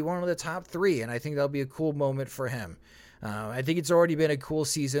nominated. He'll be one of the top 3, and I think that'll be a cool moment for him. I think it's already been a cool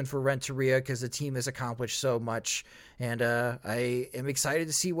season for Renteria because the team has accomplished so much, and I am excited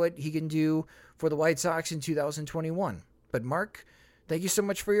to see what he can do for the White Sox in 2021. But Mark, thank you so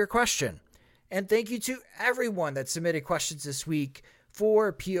much for your question, and thank you to everyone that submitted questions this week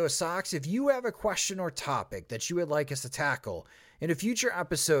for P.O. Sox. If you have a question or topic that you would like us to tackle in a future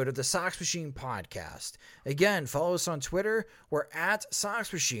episode of the Sox Machine podcast, again, follow us on Twitter. We're at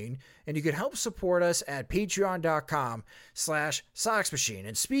Sox Machine, and you can help support us at patreon.com/Sox Machine.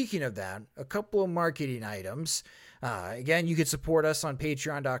 And speaking of that, a couple of marketing items. Again, you can support us on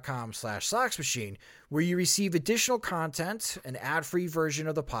patreon.com/Sox Machine, where you receive additional content, an ad-free version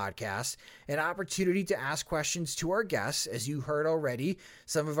of the podcast, an opportunity to ask questions to our guests. As you heard already,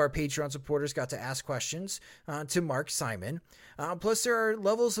 some of our Patreon supporters got to ask questions to Mark Simon. Plus, there are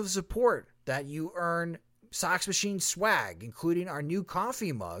levels of support that you earn Sox Machine swag, including our new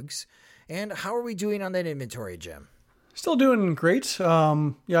coffee mugs. And how are we doing on that inventory, Jim? Still doing great.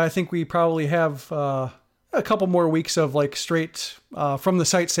 I think we probably have a couple more weeks of like straight from the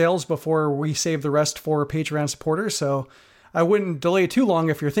site sales before we save the rest for Patreon supporters. So I wouldn't delay too long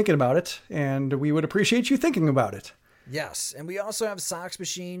if you're thinking about it, and we would appreciate you thinking about it. Yes, and we also have Sox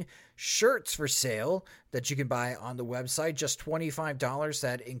Machine shirts for sale that you can buy on the website, just $25.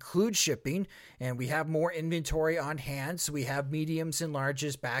 That includes shipping, and we have more inventory on hand, so we have mediums and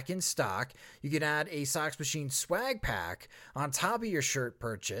larges back in stock. You can add a Sox Machine swag pack on top of your shirt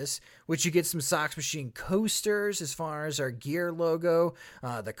purchase, which you get some Sox Machine coasters as far as our gear logo,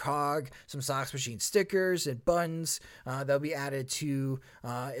 the cog, some Sox Machine stickers and buttons that'll be added to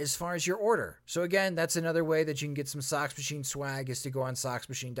as far as your order. So again, that's another way that you can get some Sox Machine swag, is to go on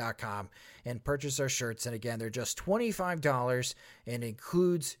soxmachine.com and purchase our shirts. And again, they're just $25 and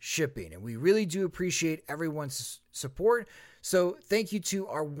includes shipping. And we really do appreciate everyone's support. So thank you to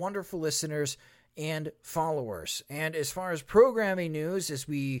our wonderful listeners and followers. And as far as programming news, as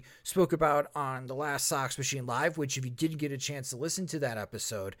we spoke about on the last Sox Machine Live, which if you didn't get a chance to listen to that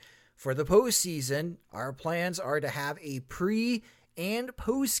episode, for the postseason, our plans are to have a pre- and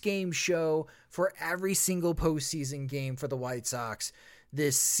post-game show for every single postseason game for the White Sox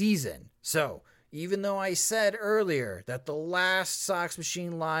this season. So even though I said earlier that the last Sox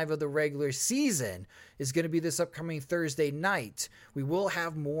Machine Live of the regular season is going to be this upcoming Thursday night, we will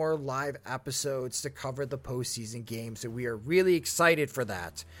have more live episodes to cover the postseason games, and we are really excited for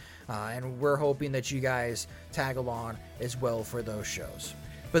that. And we're hoping that you guys tag along as well for those shows.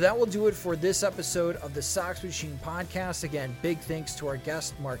 But that will do it for this episode of the Sox Machine Podcast. Again, big thanks to our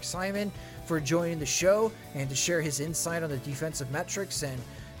guest, Mark Simon, for joining the show and to share his insight on the defensive metrics and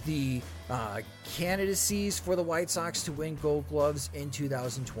the candidacies for the White Sox to win Gold Gloves in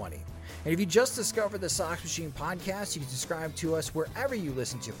 2020. And if you just discovered the Sox Machine Podcast, you can subscribe to us wherever you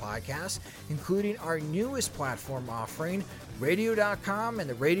listen to podcasts, including our newest platform offering, Radio.com and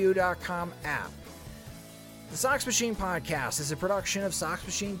the Radio.com app. The Sox Machine Podcast is a production of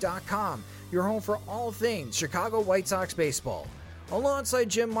SoxMachine.com, your home for all things Chicago White Sox baseball. Alongside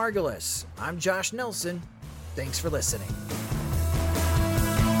Jim Margulis, I'm Josh Nelson. Thanks for listening.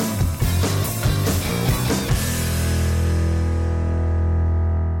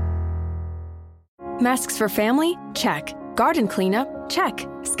 Masks for family? Check. Garden cleanup? Check.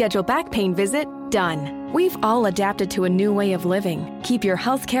 Schedule back pain visit? Done. We've all adapted to a new way of living. Keep your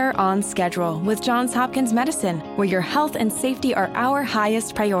health care on schedule with Johns Hopkins Medicine, where your health and safety are our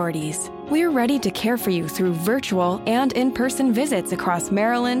highest priorities. We're ready to care for you through virtual and in-person visits across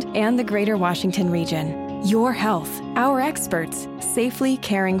Maryland and the greater Washington region. Your health, our experts, safely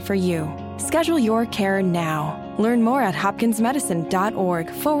caring for you. Schedule your care now. Learn more at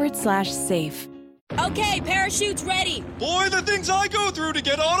hopkinsmedicine.org/safe. Okay, parachutes ready. Boy, the things I go through to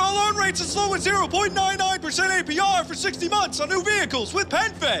get auto loan rates as low as 0.99% APR for 60 months on new vehicles with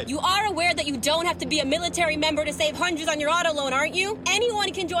PenFed. You are aware that you don't have to be a military member to save hundreds on your auto loan, aren't you?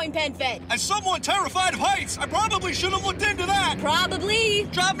 Anyone can join PenFed. As someone terrified of heights, I probably should have looked into that. Probably.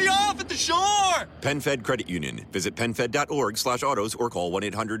 Drop me off at the shore. PenFed Credit Union. Visit PenFed.org/autos or call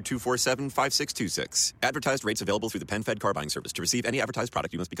 1-800-247-5626. Advertised rates available through the PenFed car buying service. To receive any advertised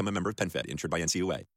product, you must become a member of PenFed, insured by NCUA.